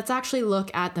 Let's actually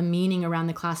look at the meaning around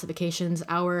the classifications,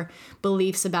 our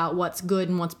beliefs about what's good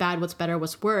and what's bad, what's better,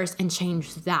 what's worse, and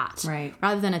change that. Right.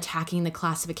 Rather than attacking the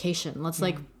classification. Let's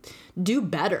do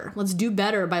better. Let's do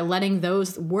better by letting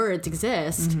those words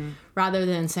exist rather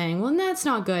than saying, well, that's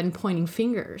not good, and pointing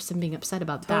fingers and being upset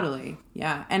about that. Totally.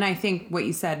 Yeah. And I think what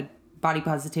you said, body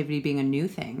positivity being a new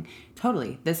thing.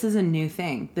 Totally. This is a new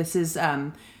thing. This is,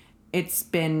 it's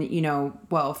been,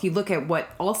 if you look at what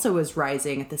also is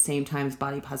rising at the same time as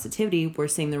body positivity, we're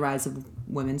seeing the rise of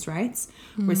women's rights.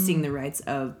 We're seeing the rights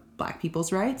of Black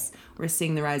people's rights. We're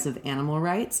seeing the rise of animal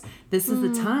rights. This is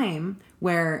the time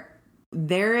where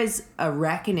there is a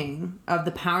reckoning of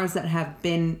the powers that have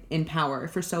been in power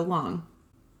for so long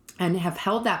and have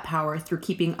held that power through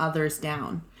keeping others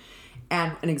down.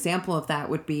 And an example of that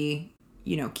would be,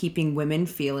 keeping women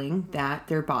feeling that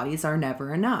their bodies are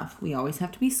never enough. We always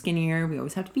have to be skinnier. We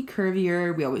always have to be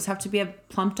curvier. We always have to have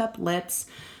plumped up lips.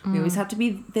 We always have to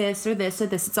be this or this or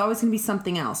this. It's always going to be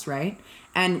something else, right?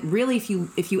 And really,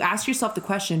 if you ask yourself the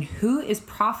question, who is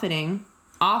profiting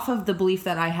off of the belief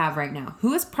that I have right now?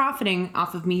 Who is profiting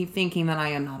off of me thinking that I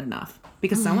am not enough?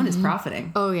 Because someone is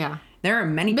profiting. Oh, yeah. There are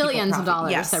many billions of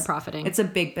dollars. Yes, they're profiting. It's a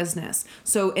big business.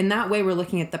 So in that way, we're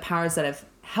looking at the powers that have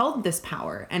held this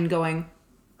power and going,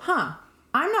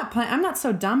 I'm not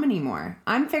so dumb anymore.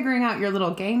 I'm figuring out your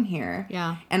little game here.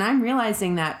 Yeah. And I'm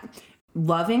realizing that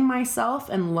loving myself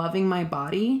and loving my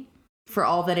body for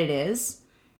all that it is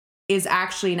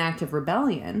actually an act of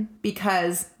rebellion,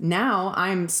 because now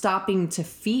I'm stopping to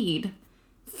feed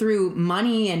through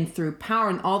money and through power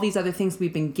and all these other things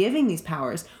we've been giving these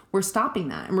powers. We're stopping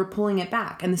that and we're pulling it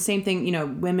back. And the same thing,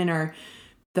 women are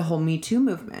the whole Me Too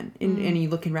movement. And you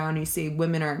look around and you see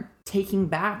women are taking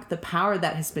back the power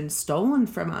that has been stolen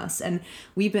from us. And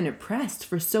we've been oppressed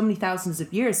for so many thousands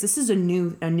of years. This is a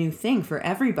new thing for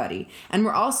everybody. And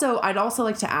I'd also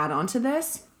like to add on to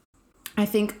this. I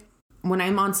think when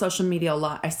I'm on social media a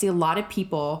lot, I see a lot of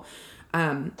people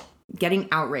getting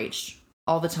outraged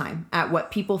all the time at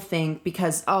what people think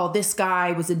because, this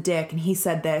guy was a dick and he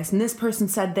said this and this person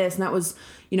said this and that was,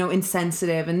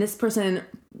 insensitive, and this person,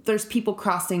 there's people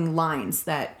crossing lines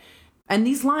and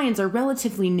these lines are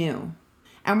relatively new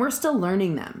and we're still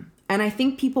learning them. And I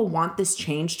think people want this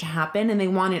change to happen and they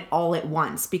want it all at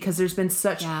once because there's been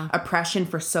such oppression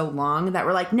for so long that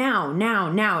we're like, now,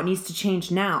 it needs to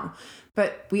change now.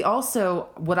 But we also,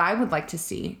 what I would like to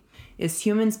see is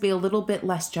humans be a little bit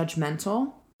less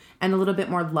judgmental and a little bit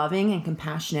more loving and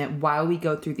compassionate while we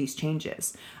go through these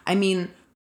changes. I mean,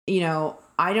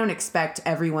 I don't expect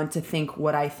everyone to think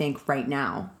what I think right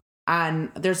now.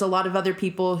 And there's a lot of other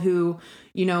people who,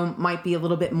 might be a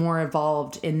little bit more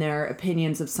evolved in their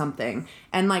opinions of something.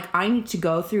 And I need to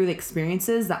go through the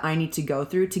experiences that I need to go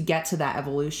through to get to that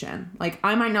evolution.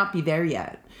 I might not be there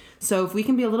yet. So if we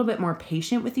can be a little bit more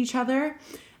patient with each other,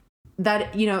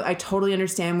 that, I totally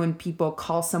understand when people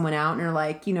call someone out and are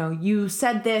like, you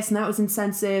said this and that was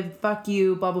insensitive, fuck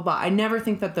you, blah, blah, blah. I never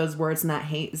think that those words and that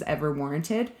hate is ever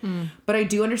warranted. But I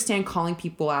do understand calling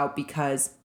people out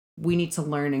because we need to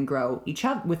learn and grow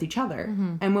with each other.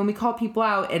 Mm-hmm. And when we call people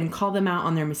out and call them out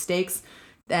on their mistakes,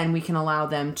 then we can allow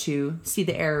them to see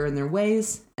the error in their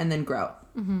ways and then grow.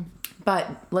 Mm-hmm.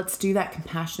 But let's do that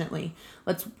compassionately.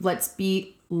 Let's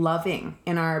be loving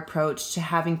in our approach to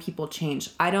having people change.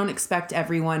 I don't expect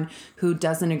everyone who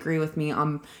doesn't agree with me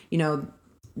on,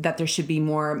 that there should be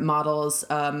more models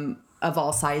of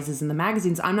all sizes in the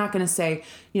magazines. I'm not going to say,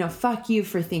 fuck you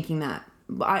for thinking that.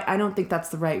 I don't think that's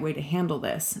the right way to handle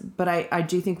this. But I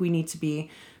do think we need to be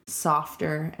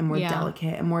softer and more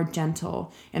delicate and more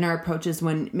gentle in our approaches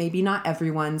when maybe not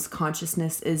everyone's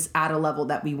consciousness is at a level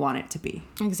that we want it to be.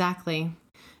 Exactly.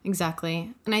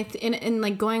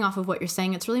 And going off of what you're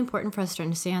saying, it's really important for us to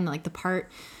understand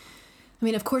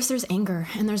of course there's anger,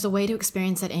 and there's a way to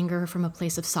experience that anger from a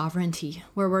place of sovereignty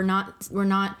where we're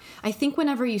not, I think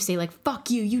whenever you say fuck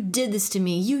you, you did this to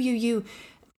me, you,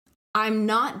 I'm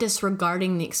not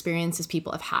disregarding the experiences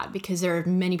people have had, because there are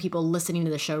many people listening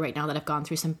to the show right now that have gone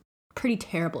through some pretty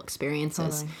terrible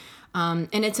experiences. Totally.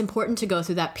 And it's important to go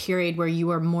through that period where you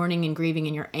are mourning and grieving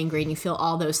and you're angry and you feel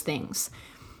all those things.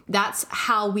 That's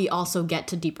how we also get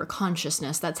to deeper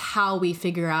consciousness. That's how we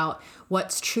figure out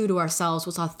what's true to ourselves,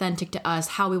 what's authentic to us,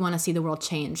 how we want to see the world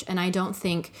change. And I don't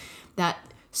think that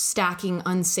stacking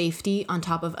unsafety on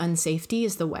top of unsafety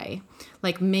is the way.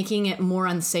 Like making it more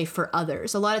unsafe for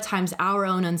others. A lot of times our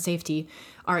own unsafety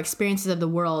are experiences of the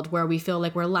world where we feel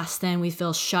like we're less than, we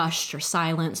feel shushed or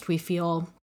silenced, we feel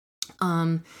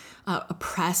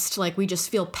oppressed, like we just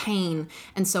feel pain.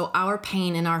 And so our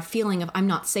pain and our feeling of I'm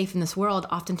not safe in this world,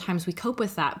 oftentimes we cope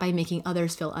with that by making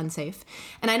others feel unsafe.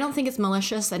 And I don't think it's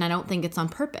malicious and I don't think it's on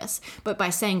purpose, but by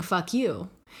saying fuck you,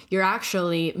 you're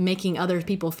actually making other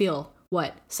people feel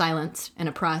what? Silenced and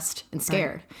oppressed and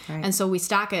scared. Right. And so we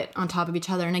stack it on top of each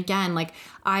other. And again, like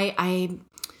I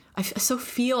so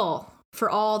feel for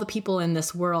all the people in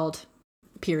this world,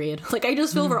 period. Like I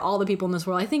just feel for all the people in this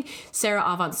world. I think Sarah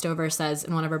Avant Stover says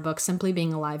in one of her books, simply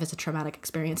being alive is a traumatic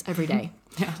experience every day.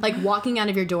 Yeah. Like walking out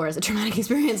of your door is a traumatic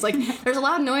experience. Like there's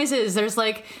loud noises. There's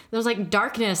like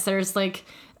darkness. There's like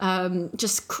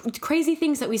just crazy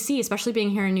things that we see, especially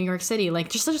being here in New York City. Like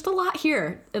just a lot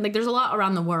here. And like there's a lot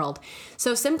around the world.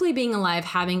 So simply being alive,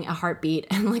 having a heartbeat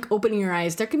and like opening your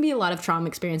eyes, there can be a lot of trauma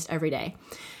experienced every day.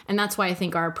 And that's why I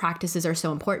think our practices are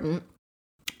so important.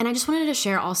 And I just wanted to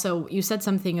share also, you said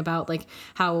something about like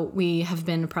how we have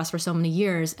been oppressed for so many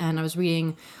years. And I was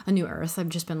reading A New Earth. I've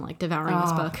just been like devouring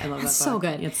this book. I love that It's book. so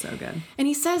good. It's so good. And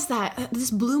he says that,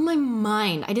 this blew my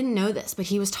mind. I didn't know this, but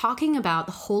he was talking about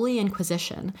the Holy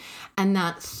Inquisition and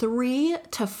that 3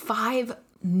 to 5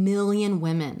 million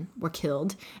women were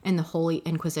killed in the Holy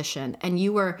Inquisition. And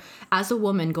you were, as a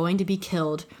woman, going to be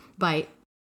killed by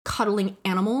cuddling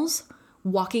animals,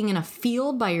 walking in a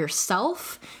field by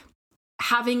yourself,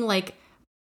 having like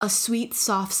a sweet,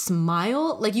 soft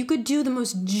smile. Like you could do the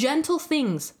most gentle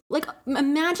things. Like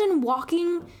imagine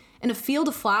walking in a field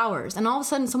of flowers and all of a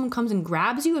sudden someone comes and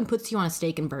grabs you and puts you on a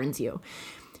stake and burns you.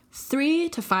 3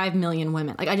 to 5 million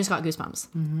women. Like I just got goosebumps.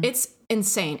 Mm-hmm. It's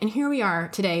insane. And here we are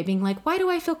today being like, why do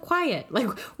I feel quiet? Like,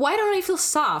 why don't I feel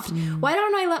soft? Why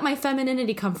don't I let my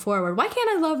femininity come forward? Why can't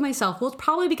I love myself? Well, it's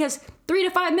probably because 3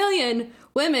 to 5 million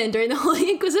women during the Holy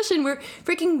Inquisition were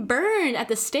freaking burned at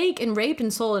the stake and raped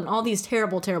and sold and all these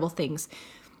terrible, terrible things.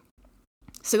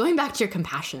 So going back to your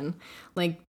compassion,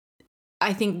 like,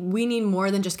 I think we need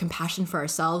more than just compassion for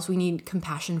ourselves. We need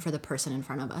compassion for the person in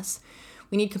front of us.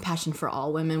 We need compassion for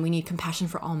all women. We need compassion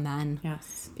for all men.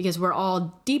 Yes. Because we're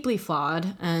all deeply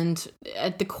flawed. And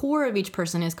at the core of each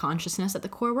person is consciousness. At the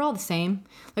core, we're all the same.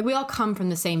 Like we all come from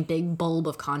the same big bulb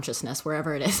of consciousness,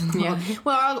 wherever it is in the world.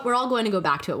 Well, we're all going to go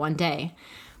back to it one day.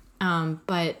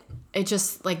 But it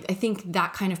just like, I think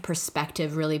that kind of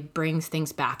perspective really brings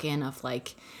things back in of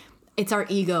like, it's our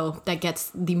ego that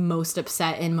gets the most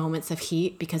upset in moments of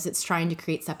heat because it's trying to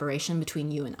create separation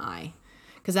between you and I.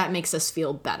 Because that makes us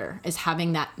feel better, is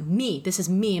having that me. This is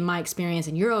me and my experience,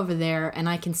 and you're over there, and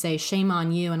I can say shame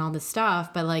on you and all this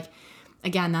stuff. But like,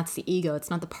 again, that's the ego. It's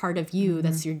not the part of you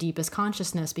that's your deepest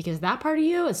consciousness, because that part of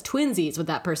you is twinsies with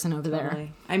that person over there.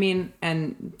 I mean,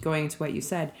 and going into what you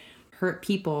said, hurt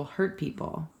people.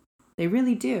 They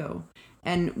really do.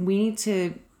 And we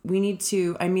need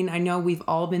to, I mean, I know we've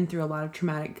all been through a lot of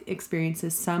traumatic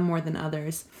experiences, some more than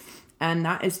others. And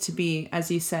that is to be,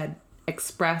 as you said,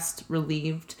 expressed,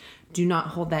 relieved. Do not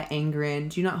hold that anger in.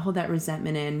 Do not hold that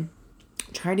resentment in.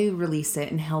 Try to release it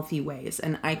in healthy ways.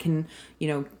 And I can,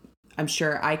 I'm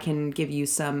sure I can give you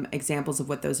some examples of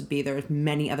what those would be. There's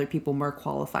many other people more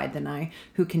qualified than I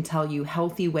who can tell you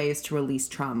healthy ways to release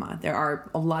trauma. There are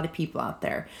a lot of people out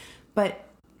there. But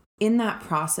in that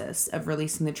process of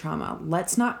releasing the trauma,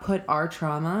 let's not put our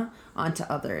trauma onto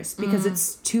others because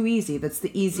it's too easy. That's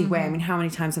the easy way. I mean, how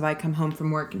many times have I come home from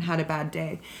work and had a bad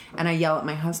day and I yell at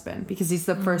my husband because he's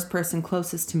the first person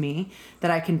closest to me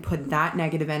that I can put that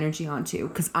negative energy onto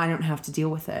because I don't have to deal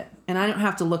with it. And I don't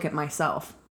have to look at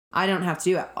myself. I don't have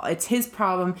to do it. It's his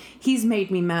problem. He's made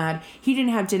me mad. He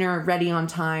didn't have dinner ready on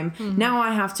time. Now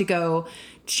I have to go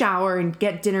shower and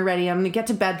get dinner ready. I'm going to get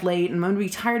to bed late and I'm going to be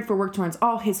tired for work tomorrow. It's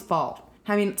all his fault.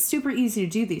 I mean, it's super easy to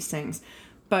do these things.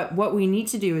 But what we need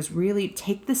to do is really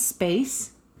take the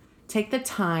space, take the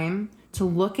time to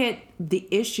look at the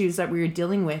issues that we are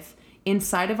dealing with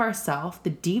inside of ourselves, the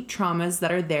deep traumas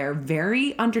that are there,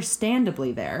 very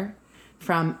understandably there,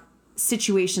 from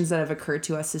situations that have occurred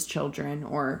to us as children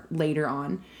or later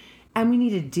on. And we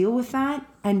need to deal with that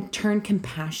and turn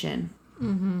compassion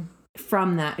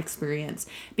from that experience.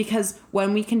 Because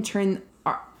when we can turn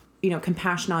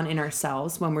compassion on in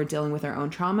ourselves when we're dealing with our own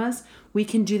traumas, we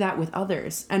can do that with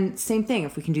others. And same thing,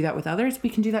 if we can do that with others, we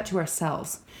can do that to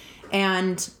ourselves.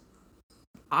 And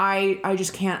I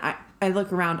just can't, I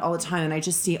look around all the time and I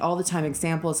just see all the time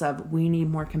examples of, we need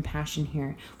more compassion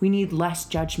here. We need less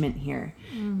judgment here.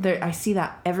 I see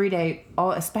that every day,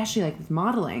 especially like with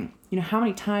modeling. How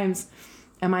many times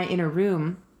am I in a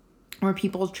room where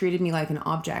people treated me like an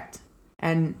object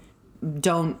and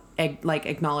don't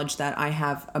acknowledge that I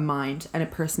have a mind and a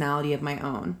personality of my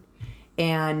own.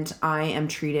 And I am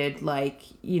treated like,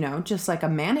 just like a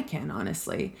mannequin,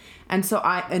 honestly. And so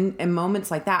in moments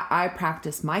like that, I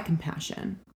practice my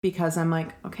compassion because I'm like,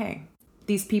 okay,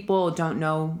 these people don't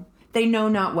know, they know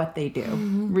not what they do,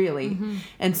 really.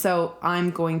 And so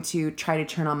I'm going to try to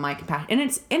turn on my compassion.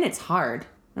 And it's hard.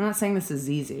 I'm not saying this is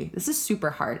easy. This is super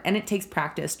hard. And it takes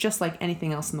practice, just like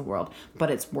anything else in the world,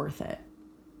 but it's worth it.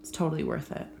 It's totally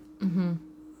worth it.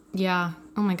 Yeah.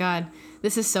 Oh my God.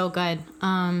 This is so good.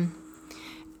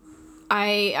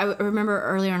 I remember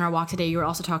earlier on our walk today, you were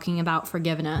also talking about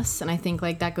forgiveness. And I think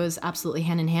like that goes absolutely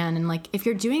hand in hand. And like, if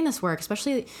you're doing this work,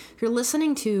 especially if you're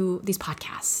listening to these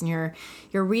podcasts and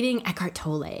you're reading Eckhart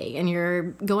Tolle and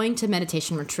you're going to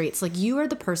meditation retreats, like you are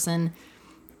the person,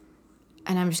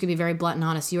 and I'm just gonna be very blunt and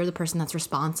honest, you are the person that's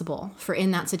responsible for,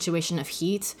 in that situation of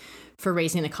heat, for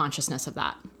raising the consciousness of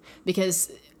that.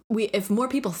 Because if more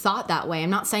people thought that way, I'm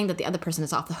not saying that the other person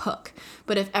is off the hook,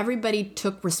 but if everybody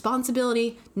took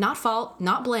responsibility, not fault,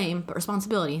 not blame, but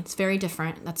responsibility, it's very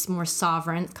different. That's more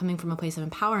sovereign, coming from a place of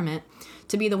empowerment,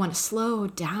 to be the one to slow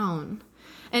down.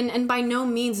 And by no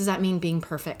means does that mean being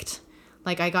perfect.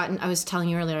 Like I was telling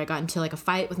you earlier, I got into like a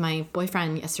fight with my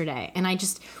boyfriend yesterday, and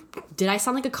did I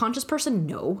sound like a conscious person?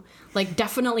 No, like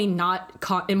definitely not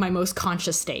in my most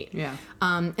conscious state. Yeah.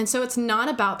 And so it's not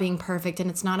about being perfect, and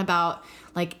it's not about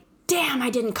like, damn, I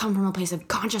didn't come from a place of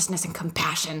consciousness and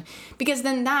compassion, because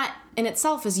then that in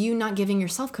itself is you not giving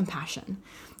yourself compassion.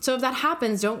 So if that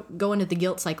happens, don't go into the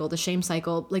guilt cycle, the shame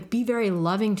cycle, like be very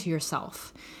loving to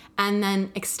yourself. And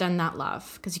then extend that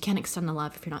love, because you can't extend the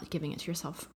love if you're not giving it to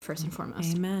yourself first and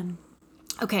foremost. Amen.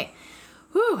 Okay.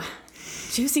 Whew.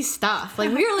 Juicy stuff.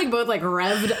 Like we are like both like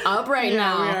revved up right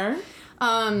now. We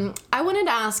are. I wanted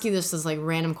to ask you this like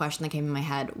random question that came in my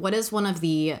head. What is one of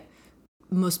the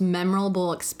most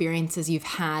memorable experiences you've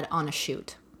had on a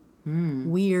shoot?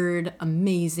 Weird,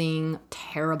 amazing,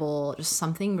 terrible, just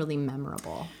something really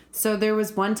memorable. So there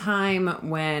was one time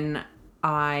when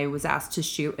I was asked to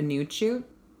shoot a nude shoot.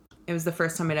 It was the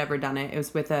first time I'd ever done it. It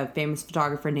was with a famous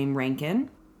photographer named Rankin.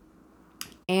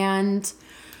 And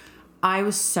I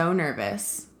was so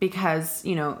nervous because,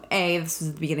 this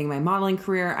was the beginning of my modeling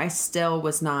career. I still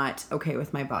was not okay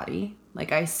with my body.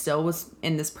 Like I still was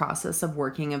in this process of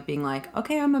being like,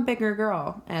 okay, I'm a bigger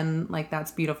girl. And like,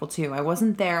 that's beautiful too. I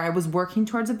wasn't there. I was working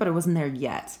towards it, but I wasn't there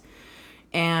yet.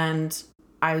 And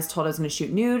I was told I was going to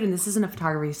shoot nude, and this isn't a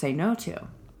photographer you say no to.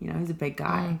 He's a big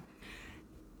guy.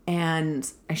 And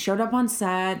I showed up on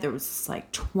set. There was just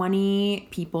like 20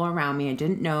 people around me I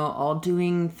didn't know, all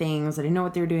doing things. I didn't know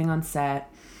what they were doing on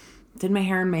set. Did my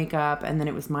hair and makeup, and then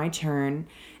it was my turn.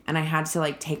 And I had to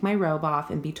like take my robe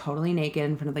off and be totally naked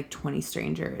in front of like 20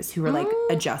 strangers who were like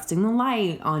adjusting the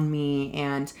light on me.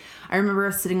 And I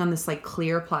remember sitting on this like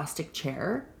clear plastic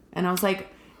chair, and I was like,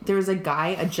 there was a guy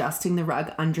adjusting the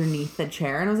rug underneath the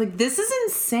chair. And I was like, this is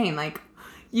insane. Like,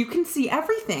 you can see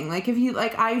everything. Like, if you,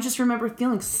 like, I just remember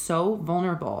feeling so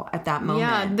vulnerable at that moment.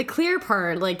 Yeah, the clear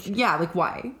part, like... Yeah, like,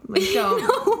 why? Like,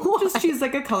 don't just choose,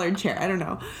 like, a colored chair. I don't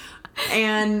know.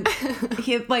 And,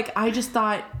 I just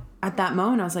thought, at that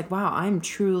moment, I was like, wow, I'm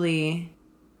truly,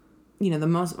 the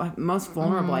most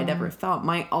vulnerable I'd ever felt.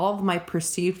 All of my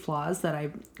perceived flaws that I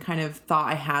kind of thought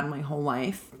I had my whole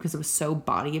life, because I was so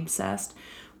body obsessed,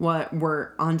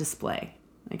 were on display.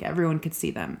 Like, everyone could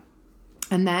see them.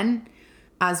 And then...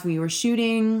 as we were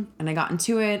shooting and I got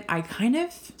into it, I kind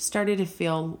of started to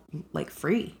feel like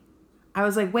free. I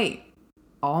was like, wait,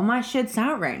 all my shit's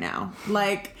out right now.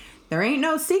 Like, there ain't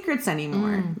no secrets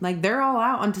anymore. Like, they're all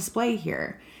out on display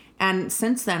here. And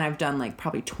since then, I've done like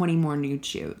probably 20 more nude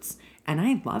shoots, and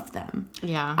I love them.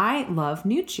 Yeah. I love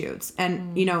nude shoots.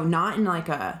 And, not in like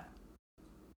a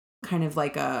kind of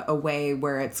like a way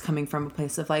where it's coming from a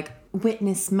place of like,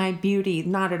 witness my beauty.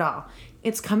 Not at all.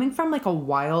 It's coming from like a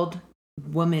wild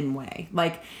woman way,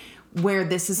 like where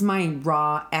this is my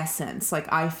raw essence.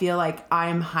 Like, I feel like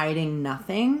I'm hiding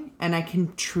nothing and I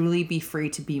can truly be free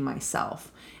to be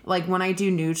myself. Like, when I do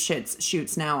nude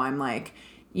shoots now, I'm like,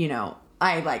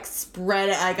 I like spread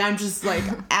it, like I'm just like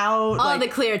out, all the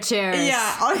clear chairs.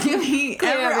 Yeah, I'll give me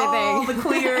everything, all the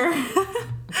clear.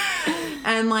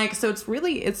 And like, so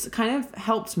it's kind of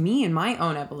helped me in my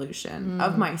own evolution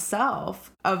of myself,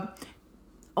 of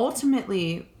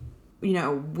ultimately, you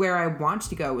know, where I want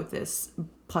to go with this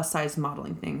plus size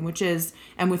modeling thing, which is,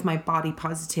 and with my body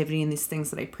positivity and these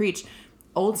things that I preach,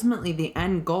 ultimately the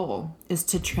end goal is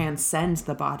to transcend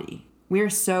the body. We're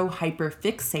so hyper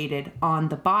fixated on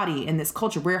the body in this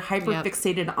culture. We're hyper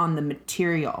fixated on the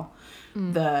material,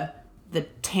 the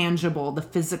tangible, the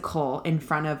physical in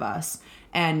front of us.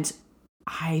 And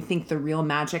I think the real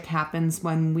magic happens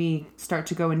when we start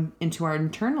to go into our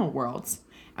internal worlds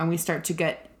and we start to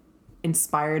get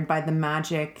inspired by the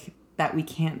magic that we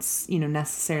can't, you know,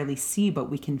 necessarily see, but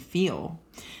we can feel.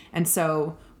 And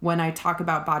so when I talk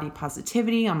about body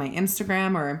positivity on my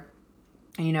Instagram, or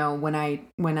you know, when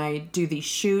I do these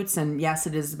shoots, and yes,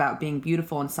 it is about being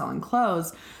beautiful and selling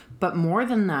clothes, but more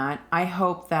than that, I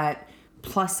hope that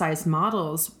plus size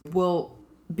models will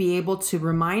be able to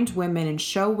remind women and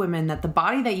show women that the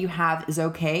body that you have is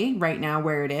okay right now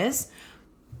where it is,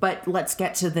 but let's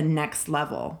get to the next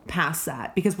level past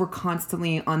that, because we're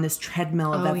constantly on this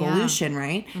treadmill of evolution,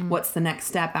 right? What's the next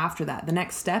step after that? The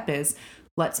next step is,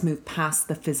 let's move past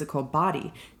the physical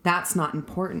body. That's not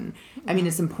important. I mean,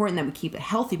 it's important that we keep it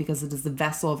healthy because it is the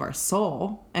vessel of our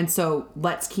soul. And so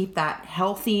let's keep that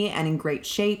healthy and in great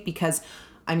shape, because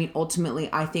I mean, ultimately,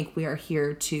 I think we are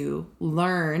here to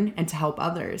learn and to help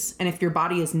others. And if your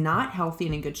body is not healthy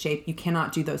and in good shape, you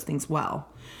cannot do those things well.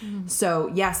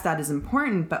 So yes, that is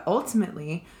important, but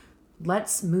ultimately,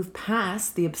 let's move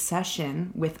past the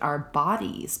obsession with our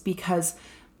bodies, because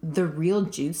the real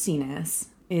juiciness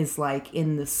is like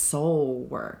in the soul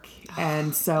work.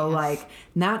 And so like,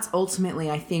 that's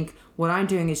ultimately, I think what I'm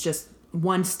doing is just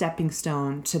one stepping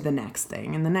stone to the next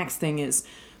thing. And the next thing is,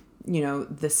 you know,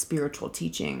 the spiritual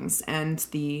teachings and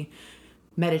the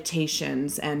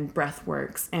meditations and breath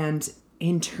works and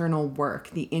internal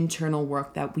work, the internal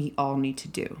work that we all need to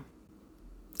do.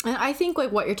 And I think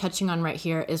like what you're touching on right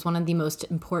here is one of the most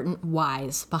important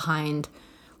whys behind,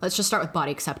 let's just start with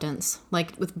body acceptance.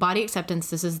 Like with body acceptance,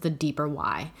 this is the deeper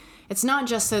why. It's not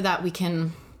just so that we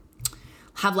can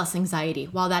have less anxiety.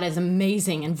 While that is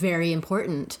amazing and very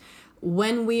important,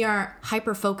 when we are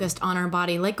hyper focused on our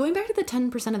body, like going back to the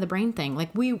 10% of the brain thing, like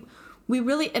we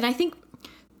really, and I think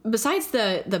besides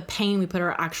the pain we put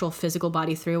our actual physical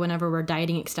body through whenever we're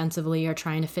dieting extensively or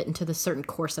trying to fit into the certain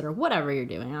corset or whatever you're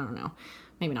doing, I don't know.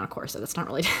 Maybe not a corset. That's not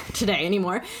really today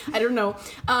anymore. I don't know.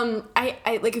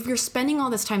 I like if you're spending all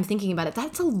this time thinking about it,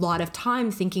 that's a lot of time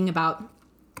thinking about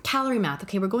calorie math.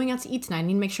 Okay, we're going out to eat tonight. I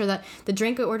need to make sure that the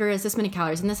drink I order is this many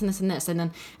calories and this and this and this. And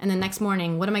then next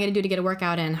morning, what am I going to do to get a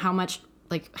workout in? How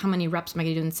many reps am I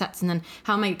going to do in sets? And then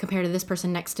how am I compared to this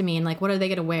person next to me? And like, what are they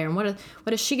going to wear? And what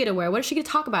is she going to wear? What is she going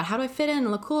to talk about? How do I fit in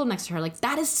and look cool next to her? Like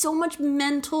that is so much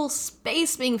mental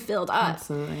space being filled up.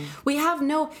 Absolutely.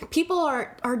 People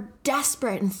are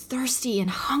desperate and thirsty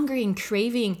and hungry and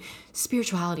craving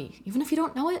spirituality. Even if you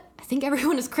don't know it, I think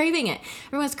everyone is craving it.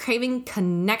 Everyone's craving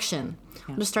connection.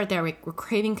 Yeah. I'll just start there. We're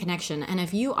craving connection. And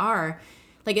if you are,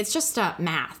 like, it's just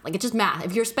math. Like, it's just math.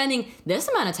 If you're spending this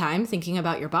amount of time thinking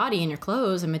about your body and your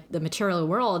clothes and the material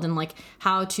world and, like,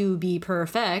 how to be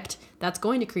perfect, that's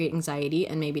going to create anxiety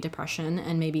and maybe depression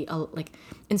and maybe, like,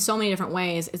 in so many different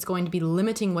ways, it's going to be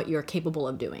limiting what you're capable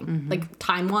of doing. Like,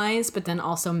 time-wise, but then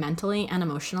also mentally and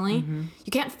emotionally.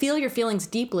 You can't feel your feelings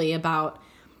deeply about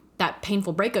that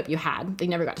painful breakup you had that you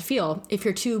never got to feel if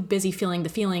you're too busy feeling the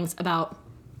feelings about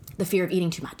the fear of eating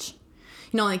too much.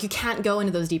 You know, like you can't go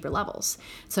into those deeper levels.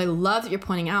 So I love that you're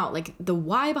pointing out, like the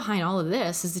why behind all of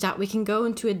this is that we can go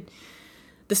into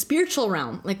the spiritual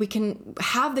realm. Like we can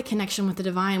have the connection with the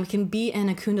divine. We can be in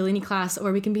a Kundalini class,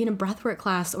 or we can be in a breathwork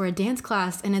class or a dance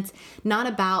class. And it's not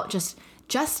about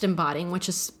just embodying, which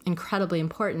is incredibly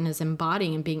important, is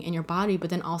embodying and being in your body, but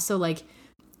then also like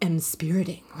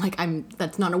spiriting. Like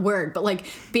that's not a word, but like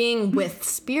being with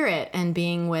spirit and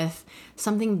being with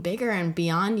something bigger and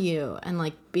beyond you, and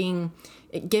like getting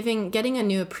a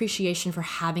new appreciation for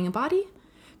having a body.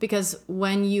 Because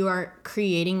when you are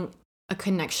creating a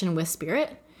connection with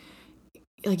spirit,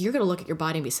 like you're going to look at your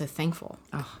body and be so thankful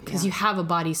because you have a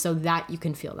body so that you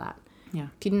can feel that. Yeah.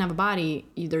 If you didn't have a body,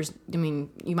 you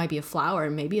might be a flower,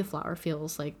 and maybe a flower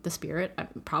feels like the spirit,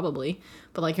 probably,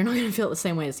 but like you're not going to feel it the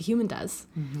same way as a human does.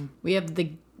 We have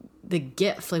the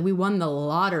gift, like we won the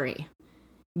lottery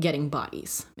getting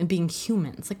bodies and being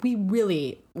humans. Like we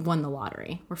really won the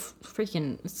lottery. We're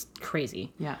freaking, it's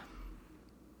crazy. Yeah.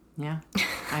 Yeah.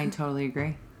 I totally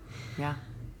agree. Yeah.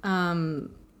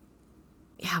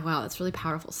 Yeah, wow, that's really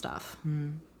powerful stuff.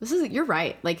 You're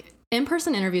right. Like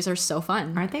in-person interviews are so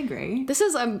fun. Aren't they great? This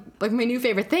is like my new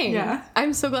favorite thing. Yeah.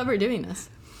 I'm so glad we're doing this.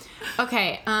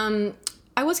 Okay.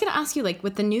 I was going to ask you, like,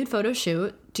 with the nude photo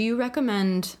shoot, do you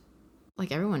recommend,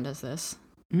 like, everyone does this?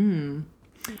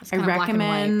 I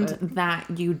recommend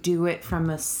that you do it from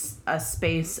a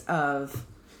space of,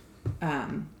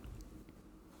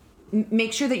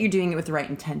 make sure that you're doing it with the right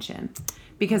intention,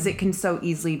 because it can so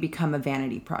easily become a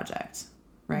vanity project,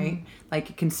 right? Like,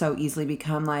 it can so easily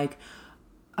become like,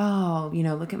 oh, you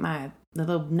know, look at my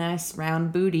little nice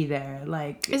round booty there.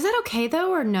 Like, is that okay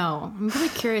though, or no? I'm really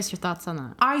curious your thoughts on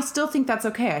that. I still think that's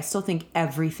okay. I still think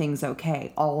everything's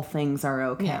okay. All things are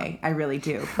okay. Yeah. I really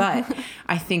do. But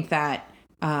I think that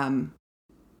that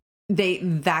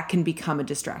can become a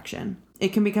distraction.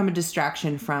 It can become a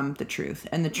distraction from the truth.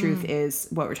 And the truth is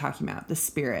what we're talking about, the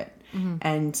spirit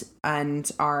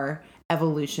and our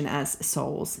evolution as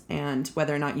souls. And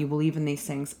whether or not you believe in these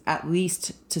things, at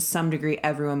least to some degree,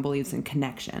 everyone believes in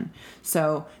connection.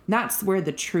 So that's where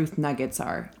the truth nuggets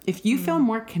are. If you feel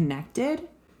more connected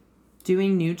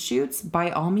doing nude shoots, by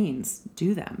all means,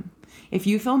 do them. If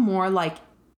you feel more like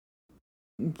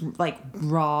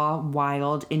raw,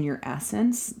 wild in your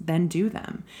essence, then do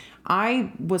them.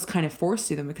 I was kind of forced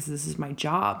to do them because this is my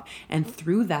job. And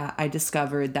through that, I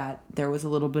discovered that there was a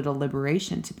little bit of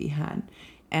liberation to be had.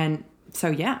 And so,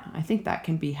 yeah, I think that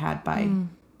can be had by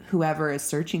whoever is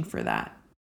searching for that.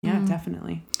 Yeah,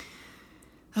 definitely.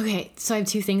 Okay, so I have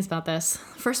two things about this.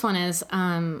 First one is,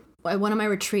 at one of my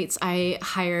retreats, I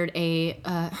hired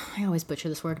I always butcher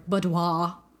this word,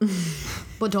 boudoir.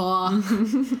 Boudoir.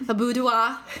 A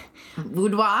boudoir.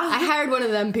 Boudoir. I hired one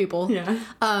of them people. Yeah.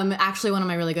 Actually, one of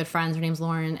my really good friends, her name's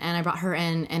Lauren, and I brought her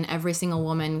in, and every single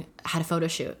woman had a photo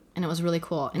shoot, and it was really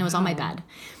cool, and it was on my bed.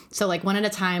 So, like, one at a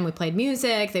time, we played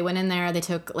music, they went in there, they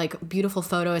took, like, beautiful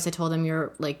photos. I told them,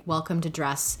 you're, like, welcome to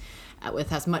dress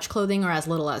with as much clothing or as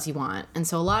little as you want. And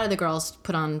so a lot of the girls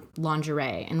put on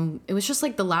lingerie, and it was just,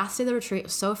 like, the last day of the retreat. It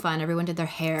was so fun. Everyone did their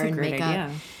hair and makeup.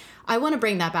 Idea. I want to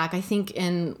bring that back. I think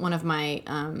in one of my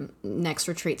next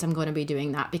retreats, I'm going to be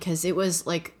doing that, because it was,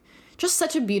 like, just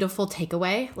such a beautiful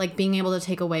takeaway. Like, being able to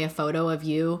take away a photo of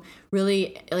you,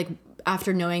 really, like,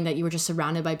 after knowing that you were just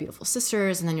surrounded by beautiful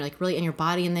sisters, and then you're, like, really in your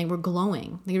body, and they were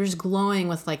glowing. They were just glowing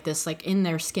with, like, this, like, in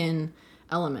their skin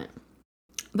element.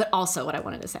 But also, what I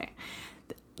wanted to say,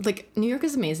 like, New York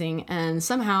is amazing, and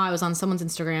somehow I was on someone's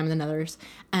Instagram and then others,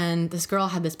 and this girl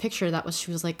had this picture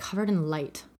she was, like, covered in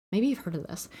light. Maybe you've heard of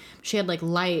this. She had, like,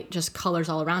 light, just colors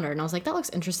all around her. And I was like, that looks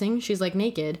interesting. She's, like,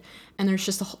 naked, and there's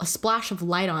just a splash of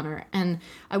light on her. And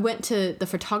I went to the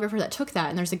photographer that took that,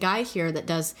 and there's a guy here that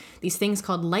does these things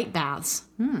called light baths.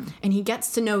 And he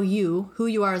gets to know you, who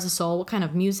you are as a soul, what kind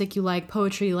of music you like,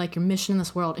 poetry you like, your mission in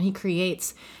this world. And he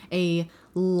creates a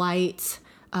light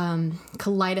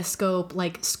kaleidoscope,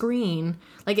 like, screen.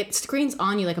 Like, it screens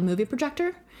on you like a movie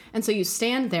projector. And so you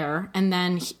stand there, and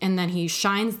then he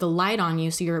shines the light on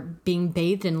you, so you're being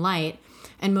bathed in light.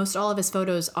 And most all of his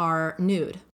photos are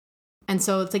nude, and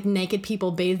so it's like naked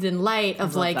people bathed in light.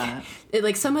 Of like,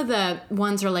 like some of the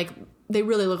ones are like, they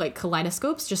really look like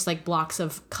kaleidoscopes, just like blocks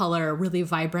of color, really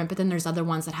vibrant. But then there's other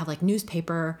ones that have like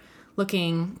newspaper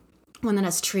looking, one that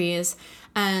has trees.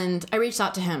 And I reached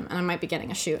out to him, and I might be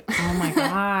getting a shoot. Oh my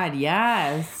God,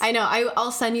 yes. I know. I'll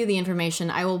send you the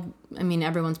information.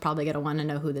 Everyone's probably going to want to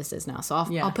know who this is now. So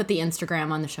I'll put the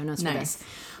Instagram on the show notes for this.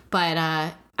 But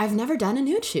I've never done a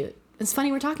nude shoot. It's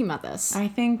funny we're talking about this. I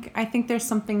think there's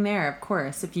something there, of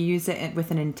course, if you use it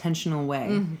with an intentional way.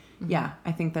 Mm-hmm. Yeah,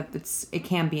 I think that it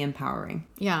can be empowering.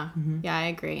 Yeah, yeah, I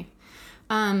agree.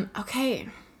 Okay,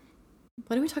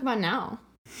 what do we talk about now?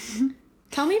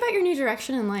 Tell me about your new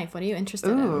direction in life. What are you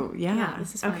interested in? Ooh, yeah.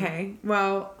 This is fun. Okay.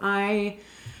 Well, I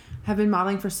have been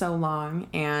modeling for so long,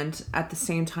 and at the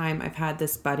same time, I've had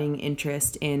this budding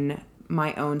interest in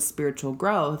my own spiritual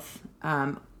growth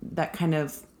that kind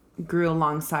of grew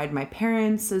alongside my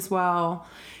parents as well.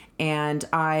 And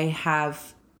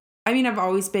I've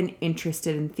always been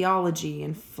interested in theology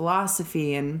and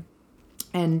philosophy and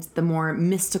the more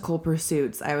mystical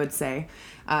pursuits, I would say,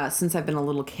 since I've been a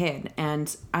little kid.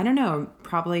 And I don't know,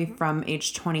 probably from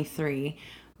age 23,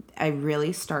 I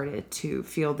really started to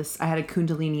feel this. I had a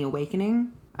Kundalini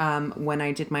awakening when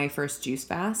I did my first juice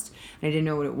fast. And I didn't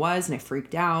know what it was, and I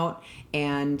freaked out.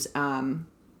 And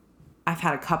I've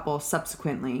had a couple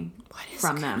subsequently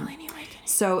from them. Kundalini awakening?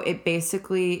 So it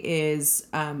basically is...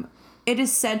 it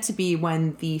is said to be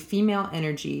when the female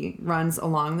energy runs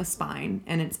along the spine,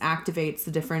 and it activates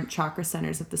the different chakra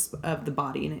centers of the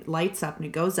body, and it lights up and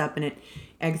it goes up and it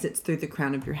exits through the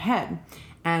crown of your head.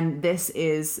 And this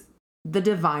is the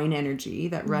divine energy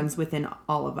that runs within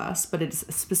all of us, but it's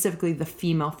specifically the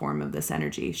female form of this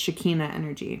energy, Shekinah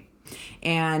energy.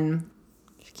 And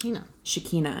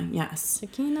Shekinah, yes.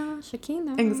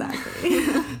 Shekinah. Exactly.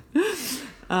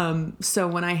 So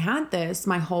when I had this,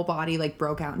 my whole body like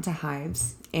broke out into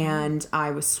hives and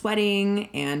I was sweating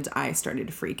and I started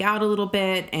to freak out a little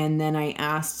bit. And then I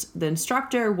asked the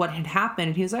instructor what had happened.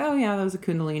 And he was like, oh yeah, that was a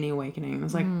Kundalini awakening. I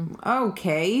was like,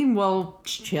 okay, well,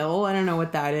 chill. I don't know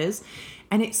what that is.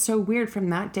 And it's so weird. From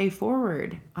that day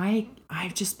forward,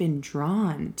 I've just been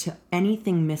drawn to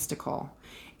anything mystical.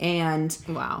 And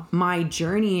wow, my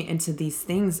journey into these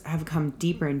things have come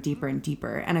deeper and deeper and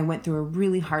deeper. And I went through a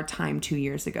really hard time 2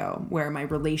 years ago where my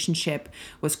relationship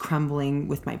was crumbling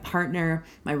with my partner.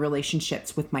 My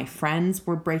relationships with my friends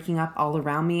were breaking up all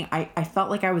around me. I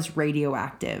felt like I was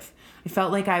radioactive. I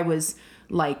felt like I was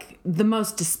like the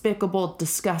most despicable,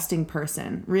 disgusting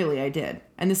person. Really, I did.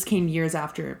 And this came years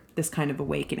after this kind of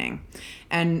awakening.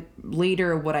 And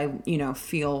later, what I,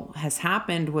 feel has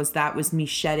happened was that was me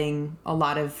shedding a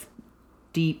lot of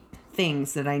deep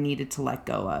things that I needed to let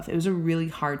go of. It was a really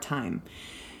hard time.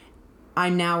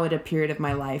 I'm now at a period of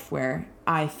my life where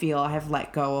I feel I have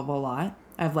let go of a lot.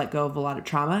 I've let go of a lot of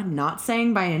trauma. Not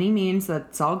saying by any means that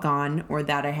it's all gone or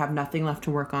that I have nothing left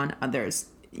to work on. Others,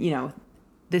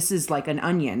 this is like an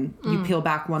onion. You peel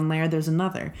back one layer, there's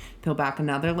another. Peel back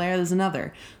another layer, there's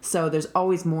another. So there's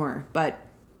always more. But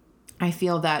I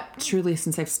feel that truly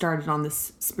since I've started on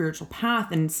this spiritual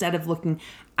path, and instead of looking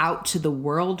out to the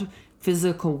world,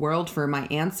 physical world for my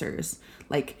answers,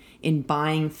 like in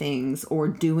buying things or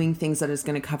doing things that is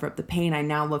going to cover up the pain, I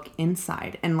now look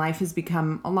inside, and life has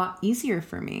become a lot easier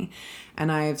for me.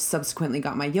 And I've subsequently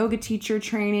got my yoga teacher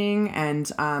training,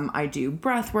 and I do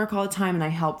breath work all the time, and I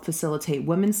help facilitate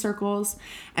women's circles.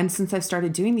 And since I've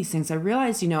started doing these things, I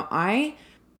realized, I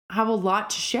have a lot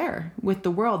to share with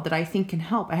the world that I think can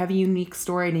help. I have a unique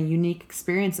story and a unique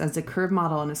experience as a curve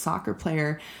model and a soccer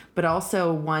player, but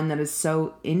also one that is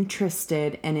so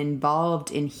interested and involved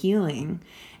in healing.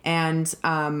 And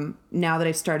now that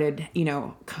I've started,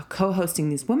 co-hosting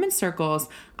these women's circles,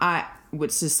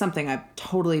 which is something I've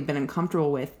totally been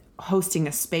uncomfortable with, hosting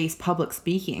a space, public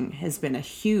speaking has been a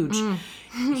huge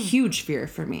fear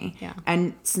for me. Yeah.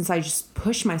 And since I just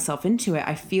push myself into it,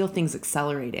 I feel things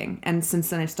accelerating. And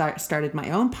since then I started my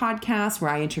own podcast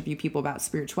where I interview people about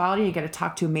spirituality. I get to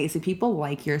talk to amazing people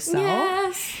like yourself.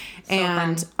 Yes.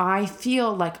 And fun. I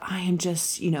feel like I am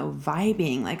just,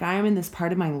 vibing. Like I am in this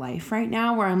part of my life right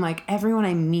now where I'm like, everyone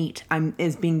I meet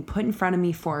is being put in front of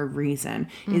me for a reason,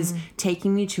 is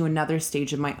taking me to another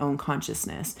stage of my own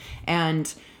consciousness.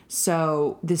 And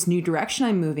so this new direction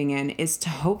I'm moving in is to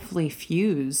hopefully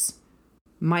fuse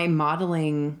my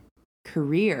modeling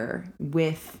career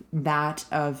with that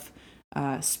of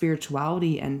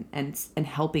spirituality and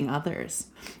helping others.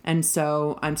 And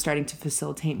so I'm starting to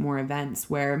facilitate more events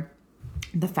where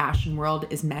the fashion world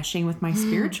is meshing with my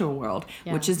spiritual world,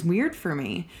 which is weird for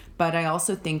me. But I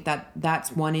also think that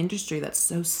that's one industry that's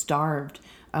so starved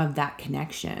of that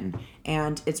connection,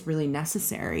 and it's really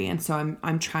necessary. And so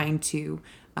I'm trying to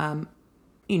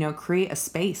create a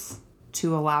space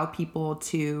to allow people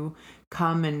to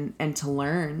come and to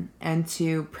learn and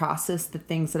to process the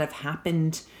things that have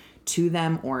happened to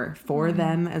them or for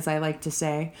them, as I like to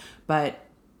say. But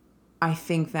I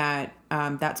think that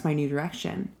that's my new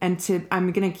direction. And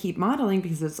I'm going to keep modeling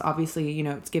because it's obviously,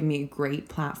 it's given me a great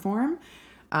platform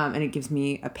and it gives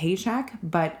me a paycheck.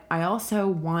 But I also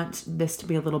want this to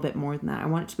be a little bit more than that. I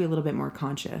want it to be a little bit more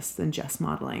conscious than just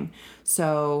modeling.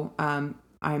 So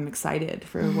I'm excited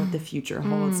for what the future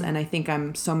holds. And I think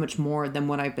I'm so much more than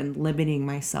what I've been limiting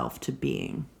myself to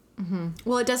being. Mm-hmm.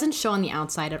 Well, it doesn't show on the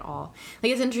outside at all.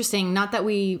 Like, it's interesting, not that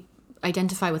we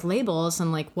identify with labels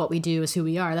and like what we do is who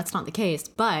we are. That's not the case.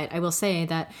 But I will say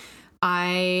that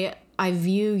I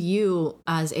view you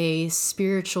as a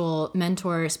spiritual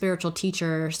mentor, spiritual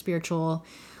teacher, spiritual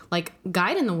like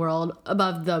guide in the world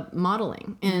above the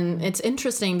modeling. And it's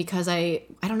interesting because I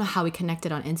don't know how we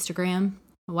connected on Instagram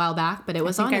a while back, but it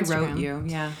was on Instagram. I wrote you,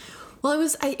 yeah. Well,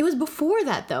 it was before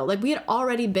that though. Like we had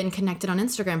already been connected on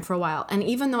Instagram for a while, and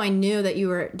even though I knew that you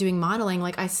were doing modeling,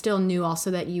 like I still knew also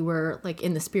that you were like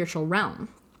in the spiritual realm.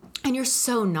 And you're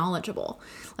so knowledgeable.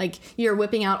 Like you're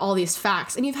whipping out all these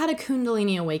facts, and you've had a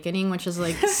Kundalini awakening, which is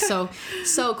like so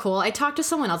cool. I talked to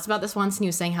someone else about this once, and he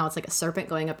was saying how it's like a serpent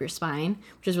going up your spine,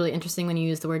 which is really interesting when you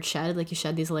use the word shed. Like you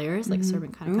shed these layers, like a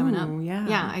serpent kind of coming up. Yeah.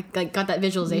 Yeah. I like got that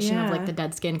visualization of like the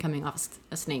dead skin coming off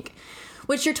a snake,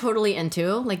 which you're totally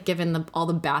into. Like given all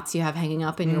the bats you have hanging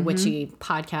up in your witchy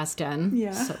podcast den.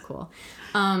 Yeah. So cool.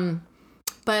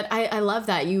 But I love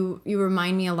that you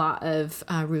remind me a lot of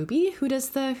Ruby, who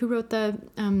wrote the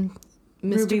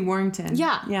Ruby Warrington.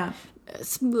 Yeah.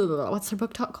 What's her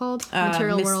book called?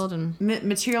 Material World and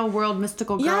Material World,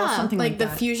 Mystical Girl, something like that.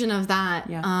 the fusion of that.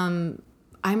 Yeah.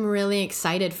 I'm really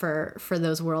excited for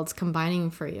those worlds combining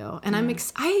for you. And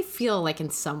I feel like in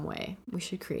some way we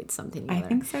should create something together. I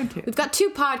think so too. We've got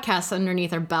 2 podcasts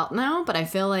underneath our belt now, but I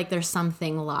feel like there's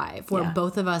something live where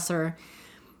both of us are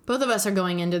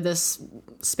going into this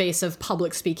space of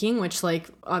public speaking, which like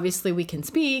obviously we can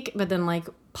speak, but then like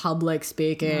public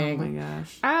speaking. Oh my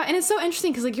gosh. And it's so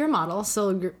interesting because like you're a model,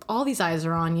 so all these eyes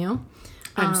are on you.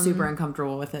 I'm super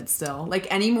uncomfortable with it still. Like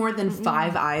any more than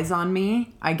 5 eyes on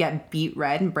me, I get beet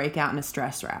red and break out in a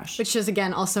stress rash. Which is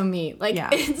again also me. Like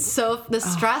it's so the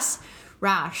stress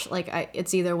rash. Like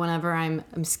it's either whenever I'm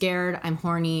scared, I'm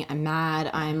horny, I'm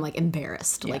mad, I'm like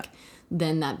embarrassed. Like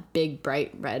then that big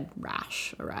bright red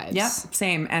rash arrives. Yep,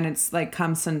 same. And it's like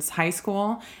come since high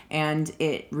school, and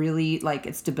it really like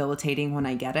it's debilitating when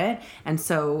I get it. And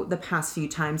so the past few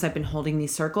times I've been holding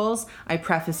these circles, I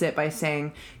preface it by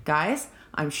saying, guys,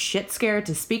 I'm shit scared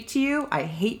to speak to you. I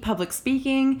hate public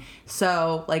speaking.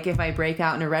 So like if I break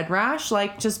out in a red rash,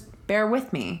 like just bear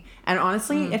with me. And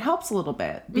honestly, it helps a little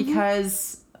bit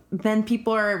because then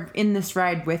people are in this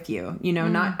ride with you, you know,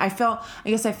 I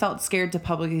guess I felt scared to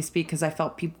publicly speak because I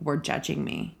felt people were judging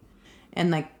me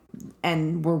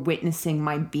and were witnessing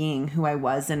my being who I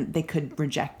was, and they could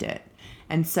reject it.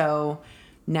 And so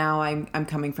now I'm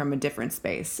coming from a different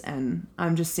space, and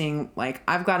I'm just seeing like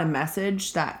I've got a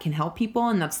message that can help people,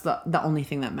 and that's the only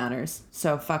thing that matters.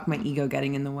 So fuck my ego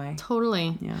getting in the way.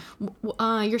 Totally.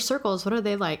 Yeah. Your circles, what are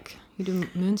they like? You do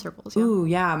moon circles. Yeah. Ooh,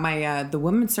 yeah. My the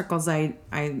women's circles I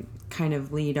kind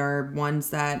of lead are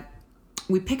ones that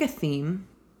we pick a theme,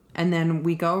 and then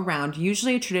we go around.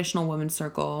 Usually a traditional women's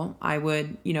circle, I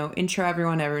would, intro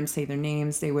everyone say their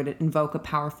names. They would invoke a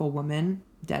powerful woman,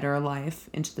 dead or alive,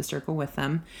 into the circle with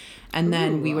them. And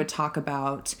then we would talk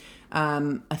about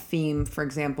a theme, for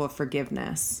example, of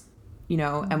forgiveness,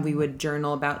 and we would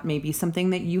journal about maybe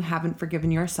something that you haven't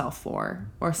forgiven yourself for,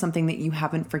 or something that you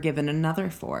haven't forgiven another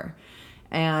for.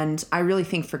 And I really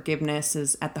think forgiveness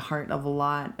is at the heart of a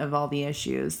lot of all the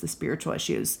issues, the spiritual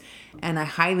issues. And I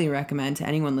highly recommend to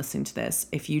anyone listening to this,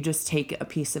 if you just take a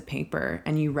piece of paper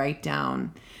and you write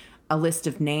down a list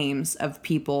of names of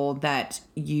people that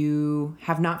you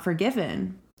have not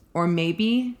forgiven, or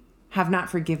maybe have not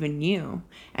forgiven you,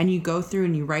 and you go through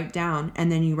and you write down, and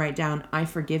then you write down, I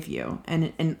forgive you,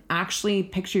 and actually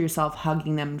picture yourself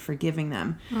hugging them and forgiving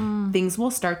them. Things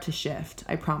will start to shift.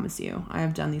 I promise you. I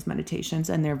have done these meditations,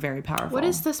 and they're very powerful. What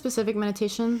is the specific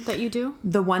meditation that you do?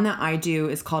 The one that I do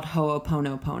is called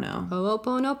Ho'oponopono.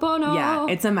 Ho'oponopono. Yeah,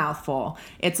 it's a mouthful.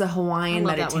 It's a Hawaiian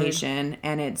meditation,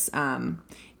 and it's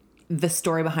the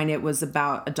story behind it was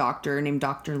about a doctor named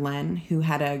Dr. Len who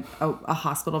had a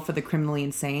hospital for the criminally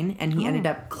insane, and he ended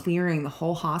up clearing the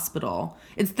whole hospital.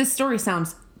 This story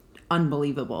sounds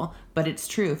unbelievable, but it's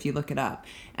true if you look it up.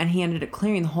 And he ended up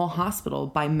clearing the whole hospital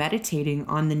by meditating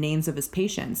on the names of his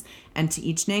patients. And to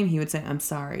each name, he would say, I'm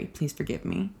sorry, please forgive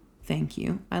me, thank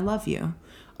you, I love you,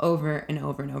 over and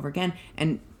over and over again.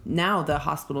 And now the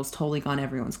hospital's totally gone.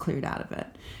 Everyone's cleared out of it.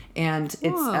 And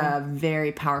it's a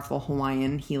very powerful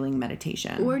Hawaiian healing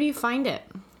meditation. Where do you find it?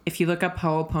 If you look up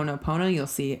Ho'oponopono, you'll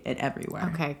see it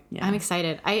everywhere. Okay. Yeah. I'm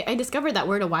excited. I discovered that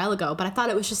word a while ago, but I thought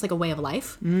it was just like a way of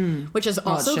life, which is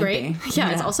also great.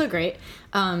 Yeah, it's also great.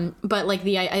 But like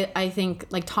I think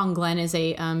like Tom Glen is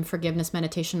a forgiveness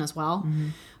meditation as well.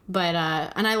 But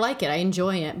and I like it. I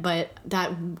enjoy it. But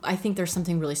I think there's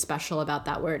something really special about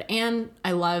that word. And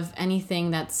I love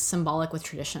anything that's symbolic with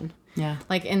tradition. Yeah.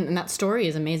 Like, and that story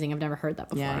is amazing. I've never heard that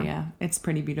before. Yeah. It's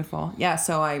pretty beautiful. Yeah,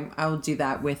 so I will do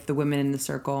that with the women in the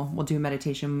circle. We'll do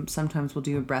meditation. Sometimes we'll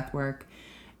do a breath work,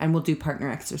 and we'll do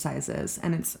partner exercises.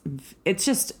 And it's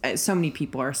just so many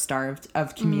people are starved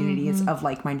of communities of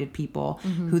like-minded people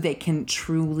who they can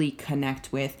truly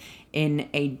connect with in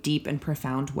a deep and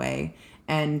profound way.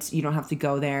 And you don't have to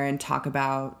go there and talk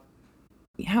about,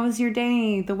 how was your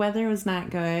day? The weather was not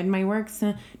good. My work's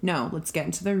no, let's get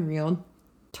into the real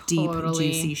deep,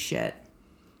 juicy shit.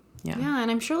 Yeah,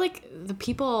 and I'm sure like the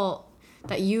people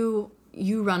that you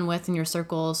run with in your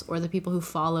circles, or the people who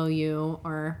follow you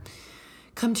or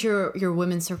come to your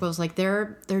women's circles, like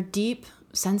they're deep,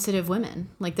 sensitive women.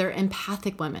 Like they're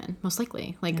empathic women, most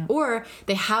likely. Like or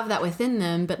they have that within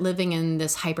them, but living in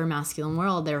this hyper masculine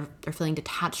world, they're feeling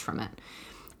detached from it.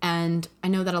 And I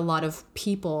know that a lot of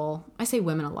people, I say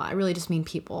women a lot, I really just mean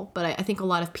people, but I think a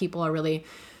lot of people are really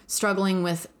struggling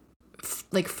with,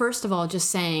 like, first of all,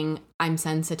 just saying, I'm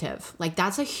sensitive. Like,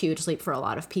 that's a huge leap for a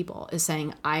lot of people, is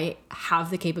saying, I have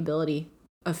the capability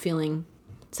of feeling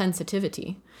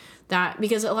sensitivity.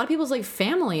 Because a lot of people's, like,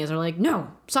 families are like,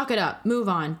 no, suck it up, move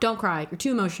on, don't cry, you're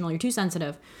too emotional, you're too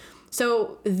sensitive.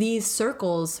 So these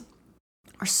circles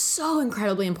are so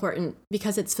incredibly important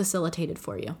because it's facilitated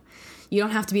for you. you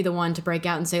don't have to be the one to break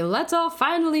out and say, let's all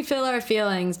finally feel our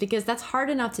feelings, because that's hard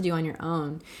enough to do on your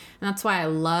own. And that's why I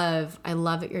love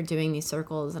that you're doing these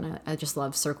circles, and I just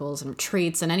love circles and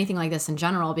retreats and anything like this in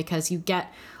general, because you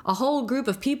get a whole group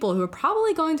of people who are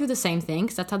probably going through the same thing,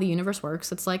 because that's how the universe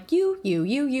works. It's like you,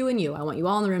 and you. I want you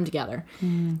all in the room together.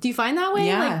 Do you find that way?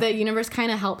 Yeah. Like the universe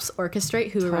kind of helps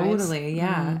orchestrate who arrives? Totally,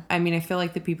 yeah. I mean, I feel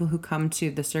like the people who come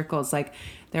to the circles, like,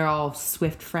 they're all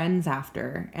swift friends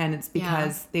after, and it's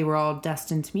because they were all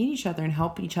destined to meet each other and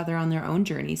help each other on their own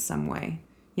journeys some way.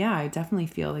 Yeah, I definitely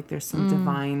feel like there's some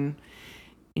divine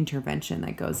intervention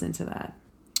that goes into that.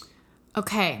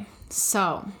 Okay,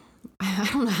 so I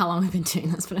don't know how long we've been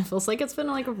doing this, but it feels like it's been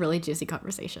like a really juicy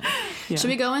conversation. Yeah. Should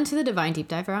we go into the divine deep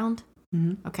dive round?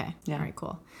 Mm-hmm. Okay. Yeah. All right,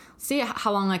 cool. See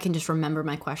how long I can just remember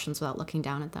my questions without looking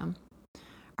down at them.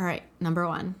 All right. Number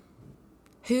 1.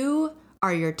 Who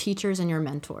are your teachers and your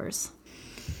mentors?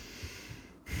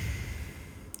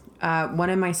 One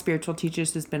of my spiritual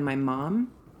teachers has been my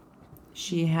mom.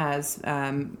 She has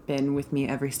been with me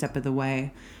every step of the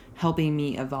way, helping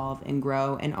me evolve and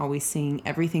grow, and always seeing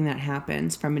everything that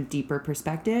happens from a deeper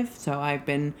perspective. So I've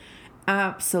been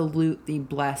absolutely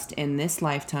blessed in this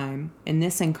lifetime, in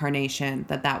this incarnation,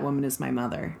 that woman is my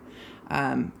mother.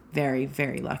 Very,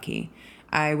 very lucky.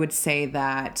 I would say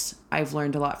that I've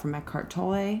learned a lot from Eckhart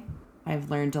Tolle. I've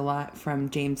learned a lot from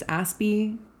James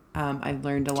Aspey. I've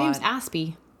learned a lot. James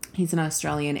Aspey. He's an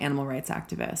Australian animal rights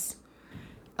activist.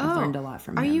 I've learned a lot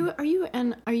from him. Are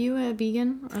you a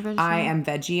vegan or vegetarian? I am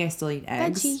veggie. I still eat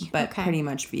eggs, but pretty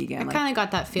much vegan. I kind of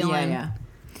got that feeling. Yeah.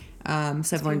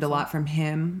 So I've learned a lot from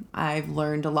him. I've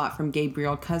learned a lot from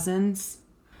Gabriel Cousins.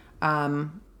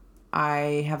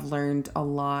 I have learned a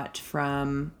lot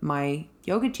from my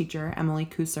yoga teacher, Emily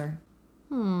Kusser.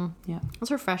 Yeah.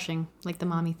 That's refreshing, like the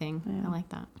mommy thing. Yeah. I like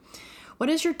that. What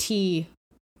does your tea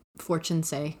fortune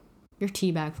say? Your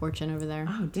tea bag fortune over there.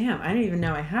 Oh, damn. I didn't even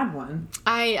know I had one.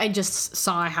 I just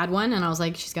saw I had one, and I was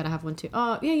like, she's got to have one too.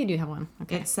 Oh, yeah, you do have one.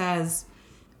 Okay. It says,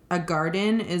 a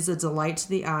garden is a delight to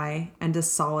the eye and a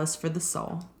solace for the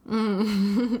soul.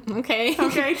 Okay.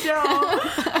 Okay, Joe.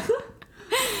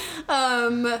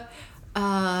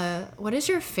 What is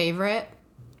your favorite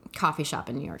coffee shop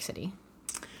in New York City?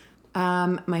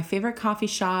 My favorite coffee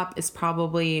shop is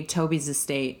probably Toby's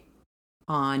Estate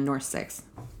on North 6th.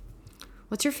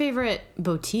 What's your favorite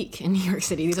boutique in New York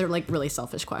City? These are like really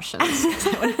selfish questions.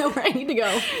 I want to know where I need to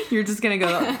go. You're just going to go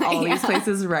to all these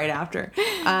places right after.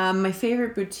 My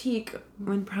favorite boutique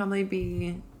would probably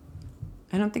be...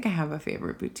 I don't think I have a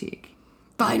favorite boutique.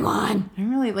 Find one. I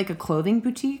don't really like a clothing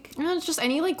boutique. No, it's just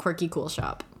any like quirky cool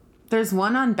shop. There's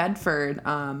one on Bedford,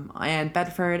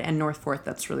 and North 4th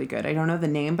that's really good. I don't know the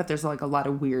name, but there's like a lot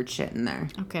of weird shit in there.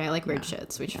 Okay, I like weird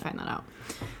shit, so we should find that out.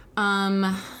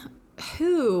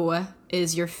 Who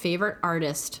is your favorite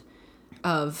artist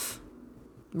of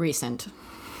recent?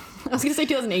 I was gonna say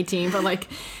 2018, but like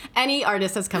any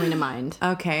artist that's coming to mind.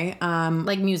 Okay.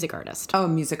 Like music artist. Oh,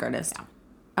 music artist.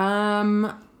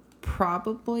 Yeah.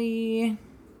 Probably.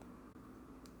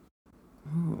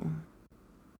 Ooh.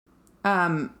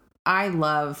 I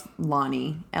love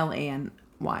Lonnie, Lany.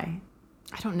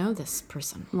 I don't know this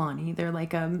person. Lonnie. They're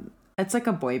like it's like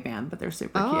a boy band, but they're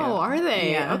super cute. Oh, are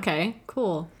they? Yeah. Okay,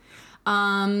 cool.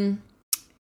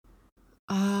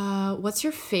 What's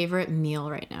your favorite meal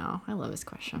right now? I love this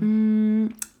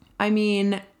question. I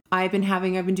mean, I've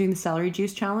been doing the celery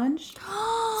juice challenge.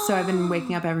 So I've been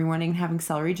waking up every morning and having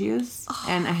celery juice.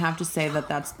 And I have to say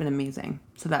that's been amazing.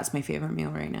 So that's my favorite meal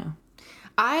right now.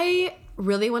 I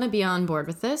really want to be on board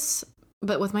with this,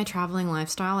 but with my traveling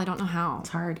lifestyle, I don't know how. It's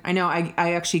hard. I know. I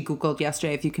actually Googled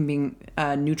yesterday if you can bring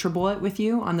NutriBullet with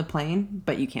you on the plane,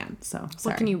 but you can't. So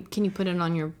sorry. Well, can you put it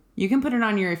on your... You can put it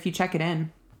on if you check it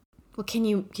in. Well, can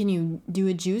you do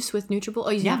a juice with NutriBullet? Oh,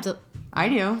 you have to... I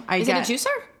do. Is it a juicer?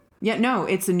 Yeah, no,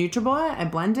 it's a NutriBullet. I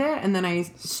blend it and then I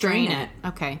strain it.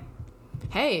 Okay.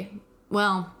 Hey,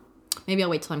 well, maybe I'll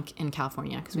wait till I'm in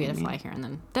California because we had to fly here, and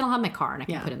then I'll have my car and I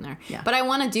can put it in there. Yeah. But I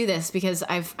want to do this because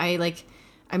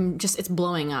it's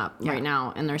blowing up right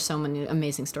now, and there's so many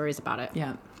amazing stories about it.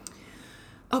 Yeah.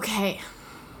 Okay.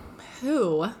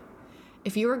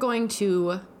 If you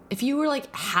were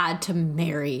like had to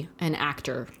marry an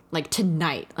actor like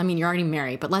tonight, I mean, you're already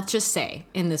married, but let's just say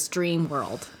in this dream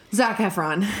world. Zac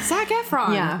Efron.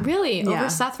 Yeah. Really? Yeah. Over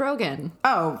Seth Rogen.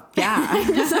 Oh, yeah.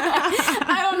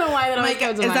 I don't know why that always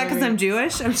comes to mind. Is that because I'm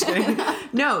Jewish? I'm just kidding.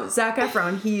 No, Zac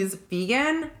Efron, he's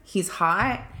vegan, he's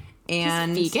hot,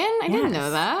 and... He's vegan? I didn't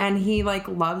know that. And he, like,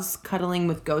 loves cuddling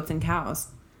with goats and cows.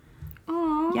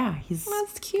 Aww. Yeah,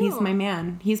 that's cute. He's my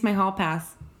man. He's my hall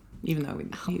pass. Even though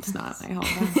he's not my hall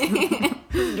pass.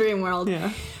 Dream world.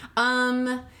 Yeah.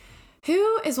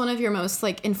 Who is one of your most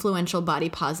like influential body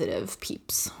positive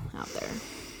peeps out there?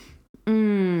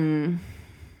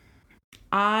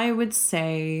 I would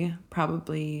say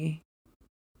probably,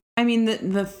 I mean,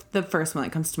 the first one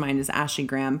that comes to mind is Ashley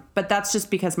Graham, but that's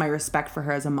just because my respect for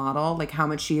her as a model, like how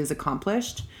much she has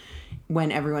accomplished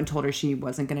when everyone told her she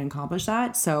wasn't going to accomplish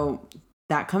that. So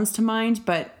that comes to mind.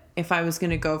 But if I was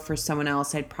going to go for someone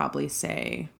else, I'd probably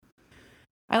say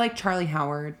I like Charlie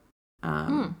Howard.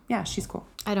 Yeah, she's cool.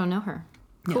 I don't know her.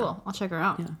 Cool. Yeah. I'll check her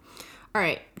out. Yeah. All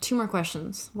right. 2 more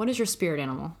questions. What is your spirit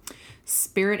animal?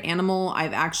 Spirit animal,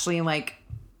 I've actually like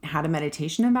had a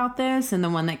meditation about this, and the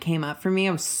one that came up for me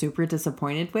I was super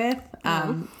disappointed with.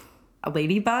 A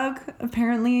ladybug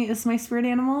apparently is my spirit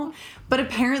animal, but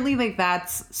apparently like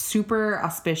that's super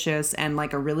auspicious and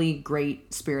like a really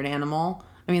great spirit animal.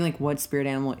 I mean, like what spirit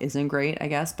animal isn't great, I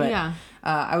guess, but Yeah.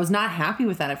 I was not happy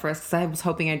with that at first because I was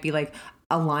hoping I'd be like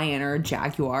a lion or a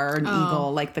jaguar or an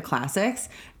eagle, like the classics,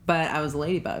 but I was a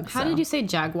ladybug. How did you say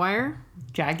jaguar?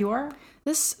 Jaguar?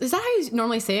 Is that how you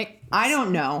normally say it? I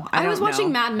don't know. I was don't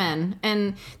watching know. Mad Men,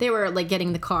 and they were like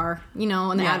getting the car, in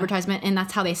the Yeah. advertisement, and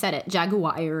that's how they said it.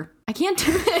 Jaguar. I can't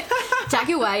do it.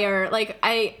 Jaguar. Like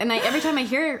every time I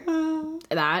hear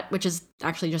that, which is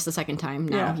actually just the second time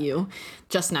now,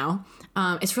 just now,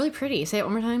 it's really pretty. Say it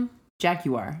one more time.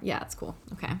 Jaguar. Yeah, it's cool.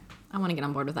 Okay. I want to get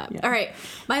on board with that. All right.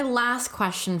 My last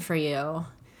question for you.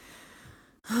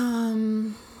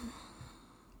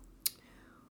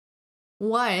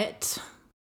 What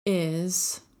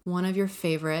is one of your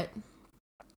favorite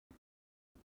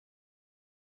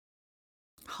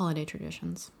holiday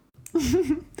traditions?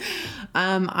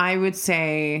 I would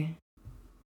say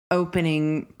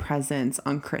opening presents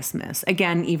on Christmas.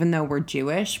 Again, even though we're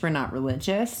Jewish, we're not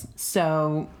religious.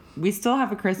 So we still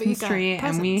have a Christmas got tree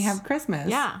and we presents. have Christmas.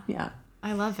 Yeah. Yeah.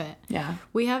 I love it. Yeah.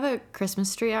 We have a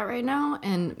Christmas tree out right now,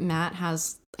 and Matt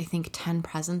has, I think, 10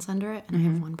 presents under it, and I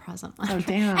have 1 present left. Oh,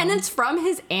 damn. And it's from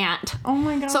his aunt. Oh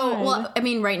my God. So, well, I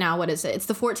mean, right now, what is it? It's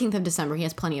the 14th of December. He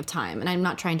has plenty of time, and I'm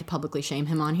not trying to publicly shame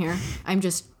him on here.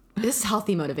 This is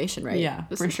healthy motivation, right? Yeah,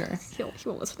 for sure. He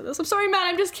won't listen to this. I'm sorry, Matt.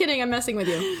 I'm just kidding. I'm messing with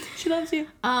you. She loves you.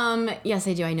 Yes,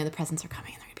 I do. I know the presents are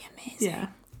coming, and they're going to be amazing. Yeah.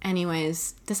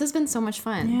 Anyways, this has been so much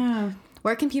fun. Yeah.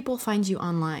 Where can people find you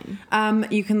online?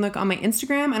 You can look on my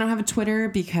Instagram. I don't have a Twitter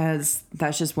because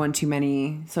that's just one too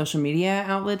many social media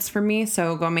outlets for me.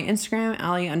 So go on my Instagram,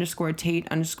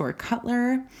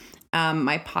 Allie_Tate_Cutler.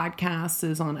 My podcast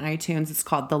is on iTunes. It's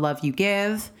called The Love You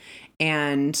Give.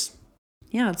 And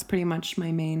yeah, it's pretty much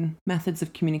my main methods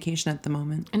of communication at the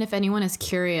moment. And if anyone is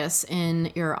curious in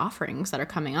your offerings that are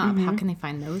coming up, how can they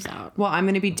find those out? Well, I'm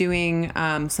going to be doing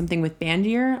something with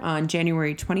Bandier on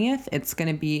January 20th. It's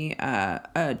going to be a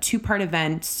 2-part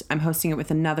event. I'm hosting it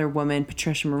with another woman,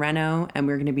 Patricia Moreno, and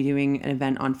we're going to be doing an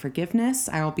event on forgiveness.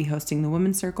 I will be hosting the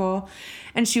Women's Circle,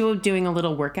 and she will be doing a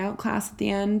little workout class at the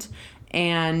end.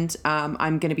 And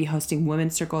I'm going to be hosting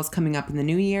Women's Circles coming up in the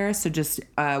new year. So just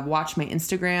watch my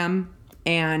Instagram.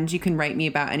 And you can write me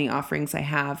about any offerings I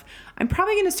have. I'm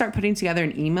probably going to start putting together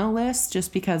an email list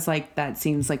just because like that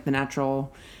seems like the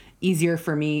natural, easier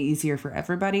for me, easier for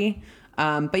everybody.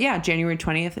 But yeah, January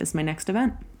 20th is my next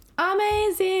event.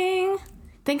 Amazing.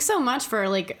 Thanks so much for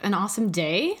like an awesome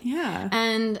day. Yeah.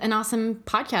 And an awesome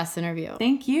podcast interview.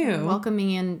 Thank you.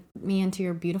 Welcoming me into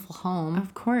your beautiful home.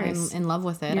 Of course. I'm in love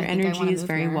with it. Your I think I energy wanna is move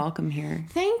very here. welcome here.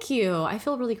 Thank you. I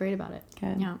feel really great about it.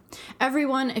 Good. Yeah.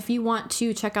 Everyone, if you want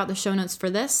to check out the show notes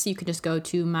for this, you could just go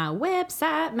to my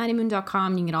website,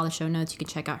 maddiemoon.com. You can get all the show notes. You can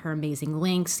check out her amazing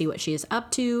links, see what she is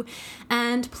up to.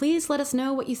 And please let us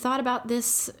know what you thought about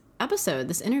this episode,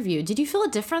 this interview. Did you feel a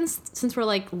difference since we're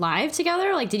like live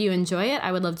together? Like, did you enjoy it?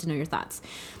 I would love to know your thoughts.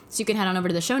 So you can head on over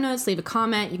to the show notes, leave a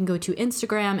comment. You can go to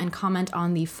Instagram and comment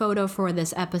on the photo for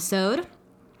this episode.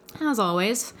 As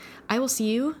always, I will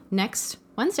see you next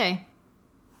Wednesday.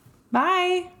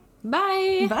 Bye.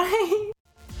 Bye. Bye.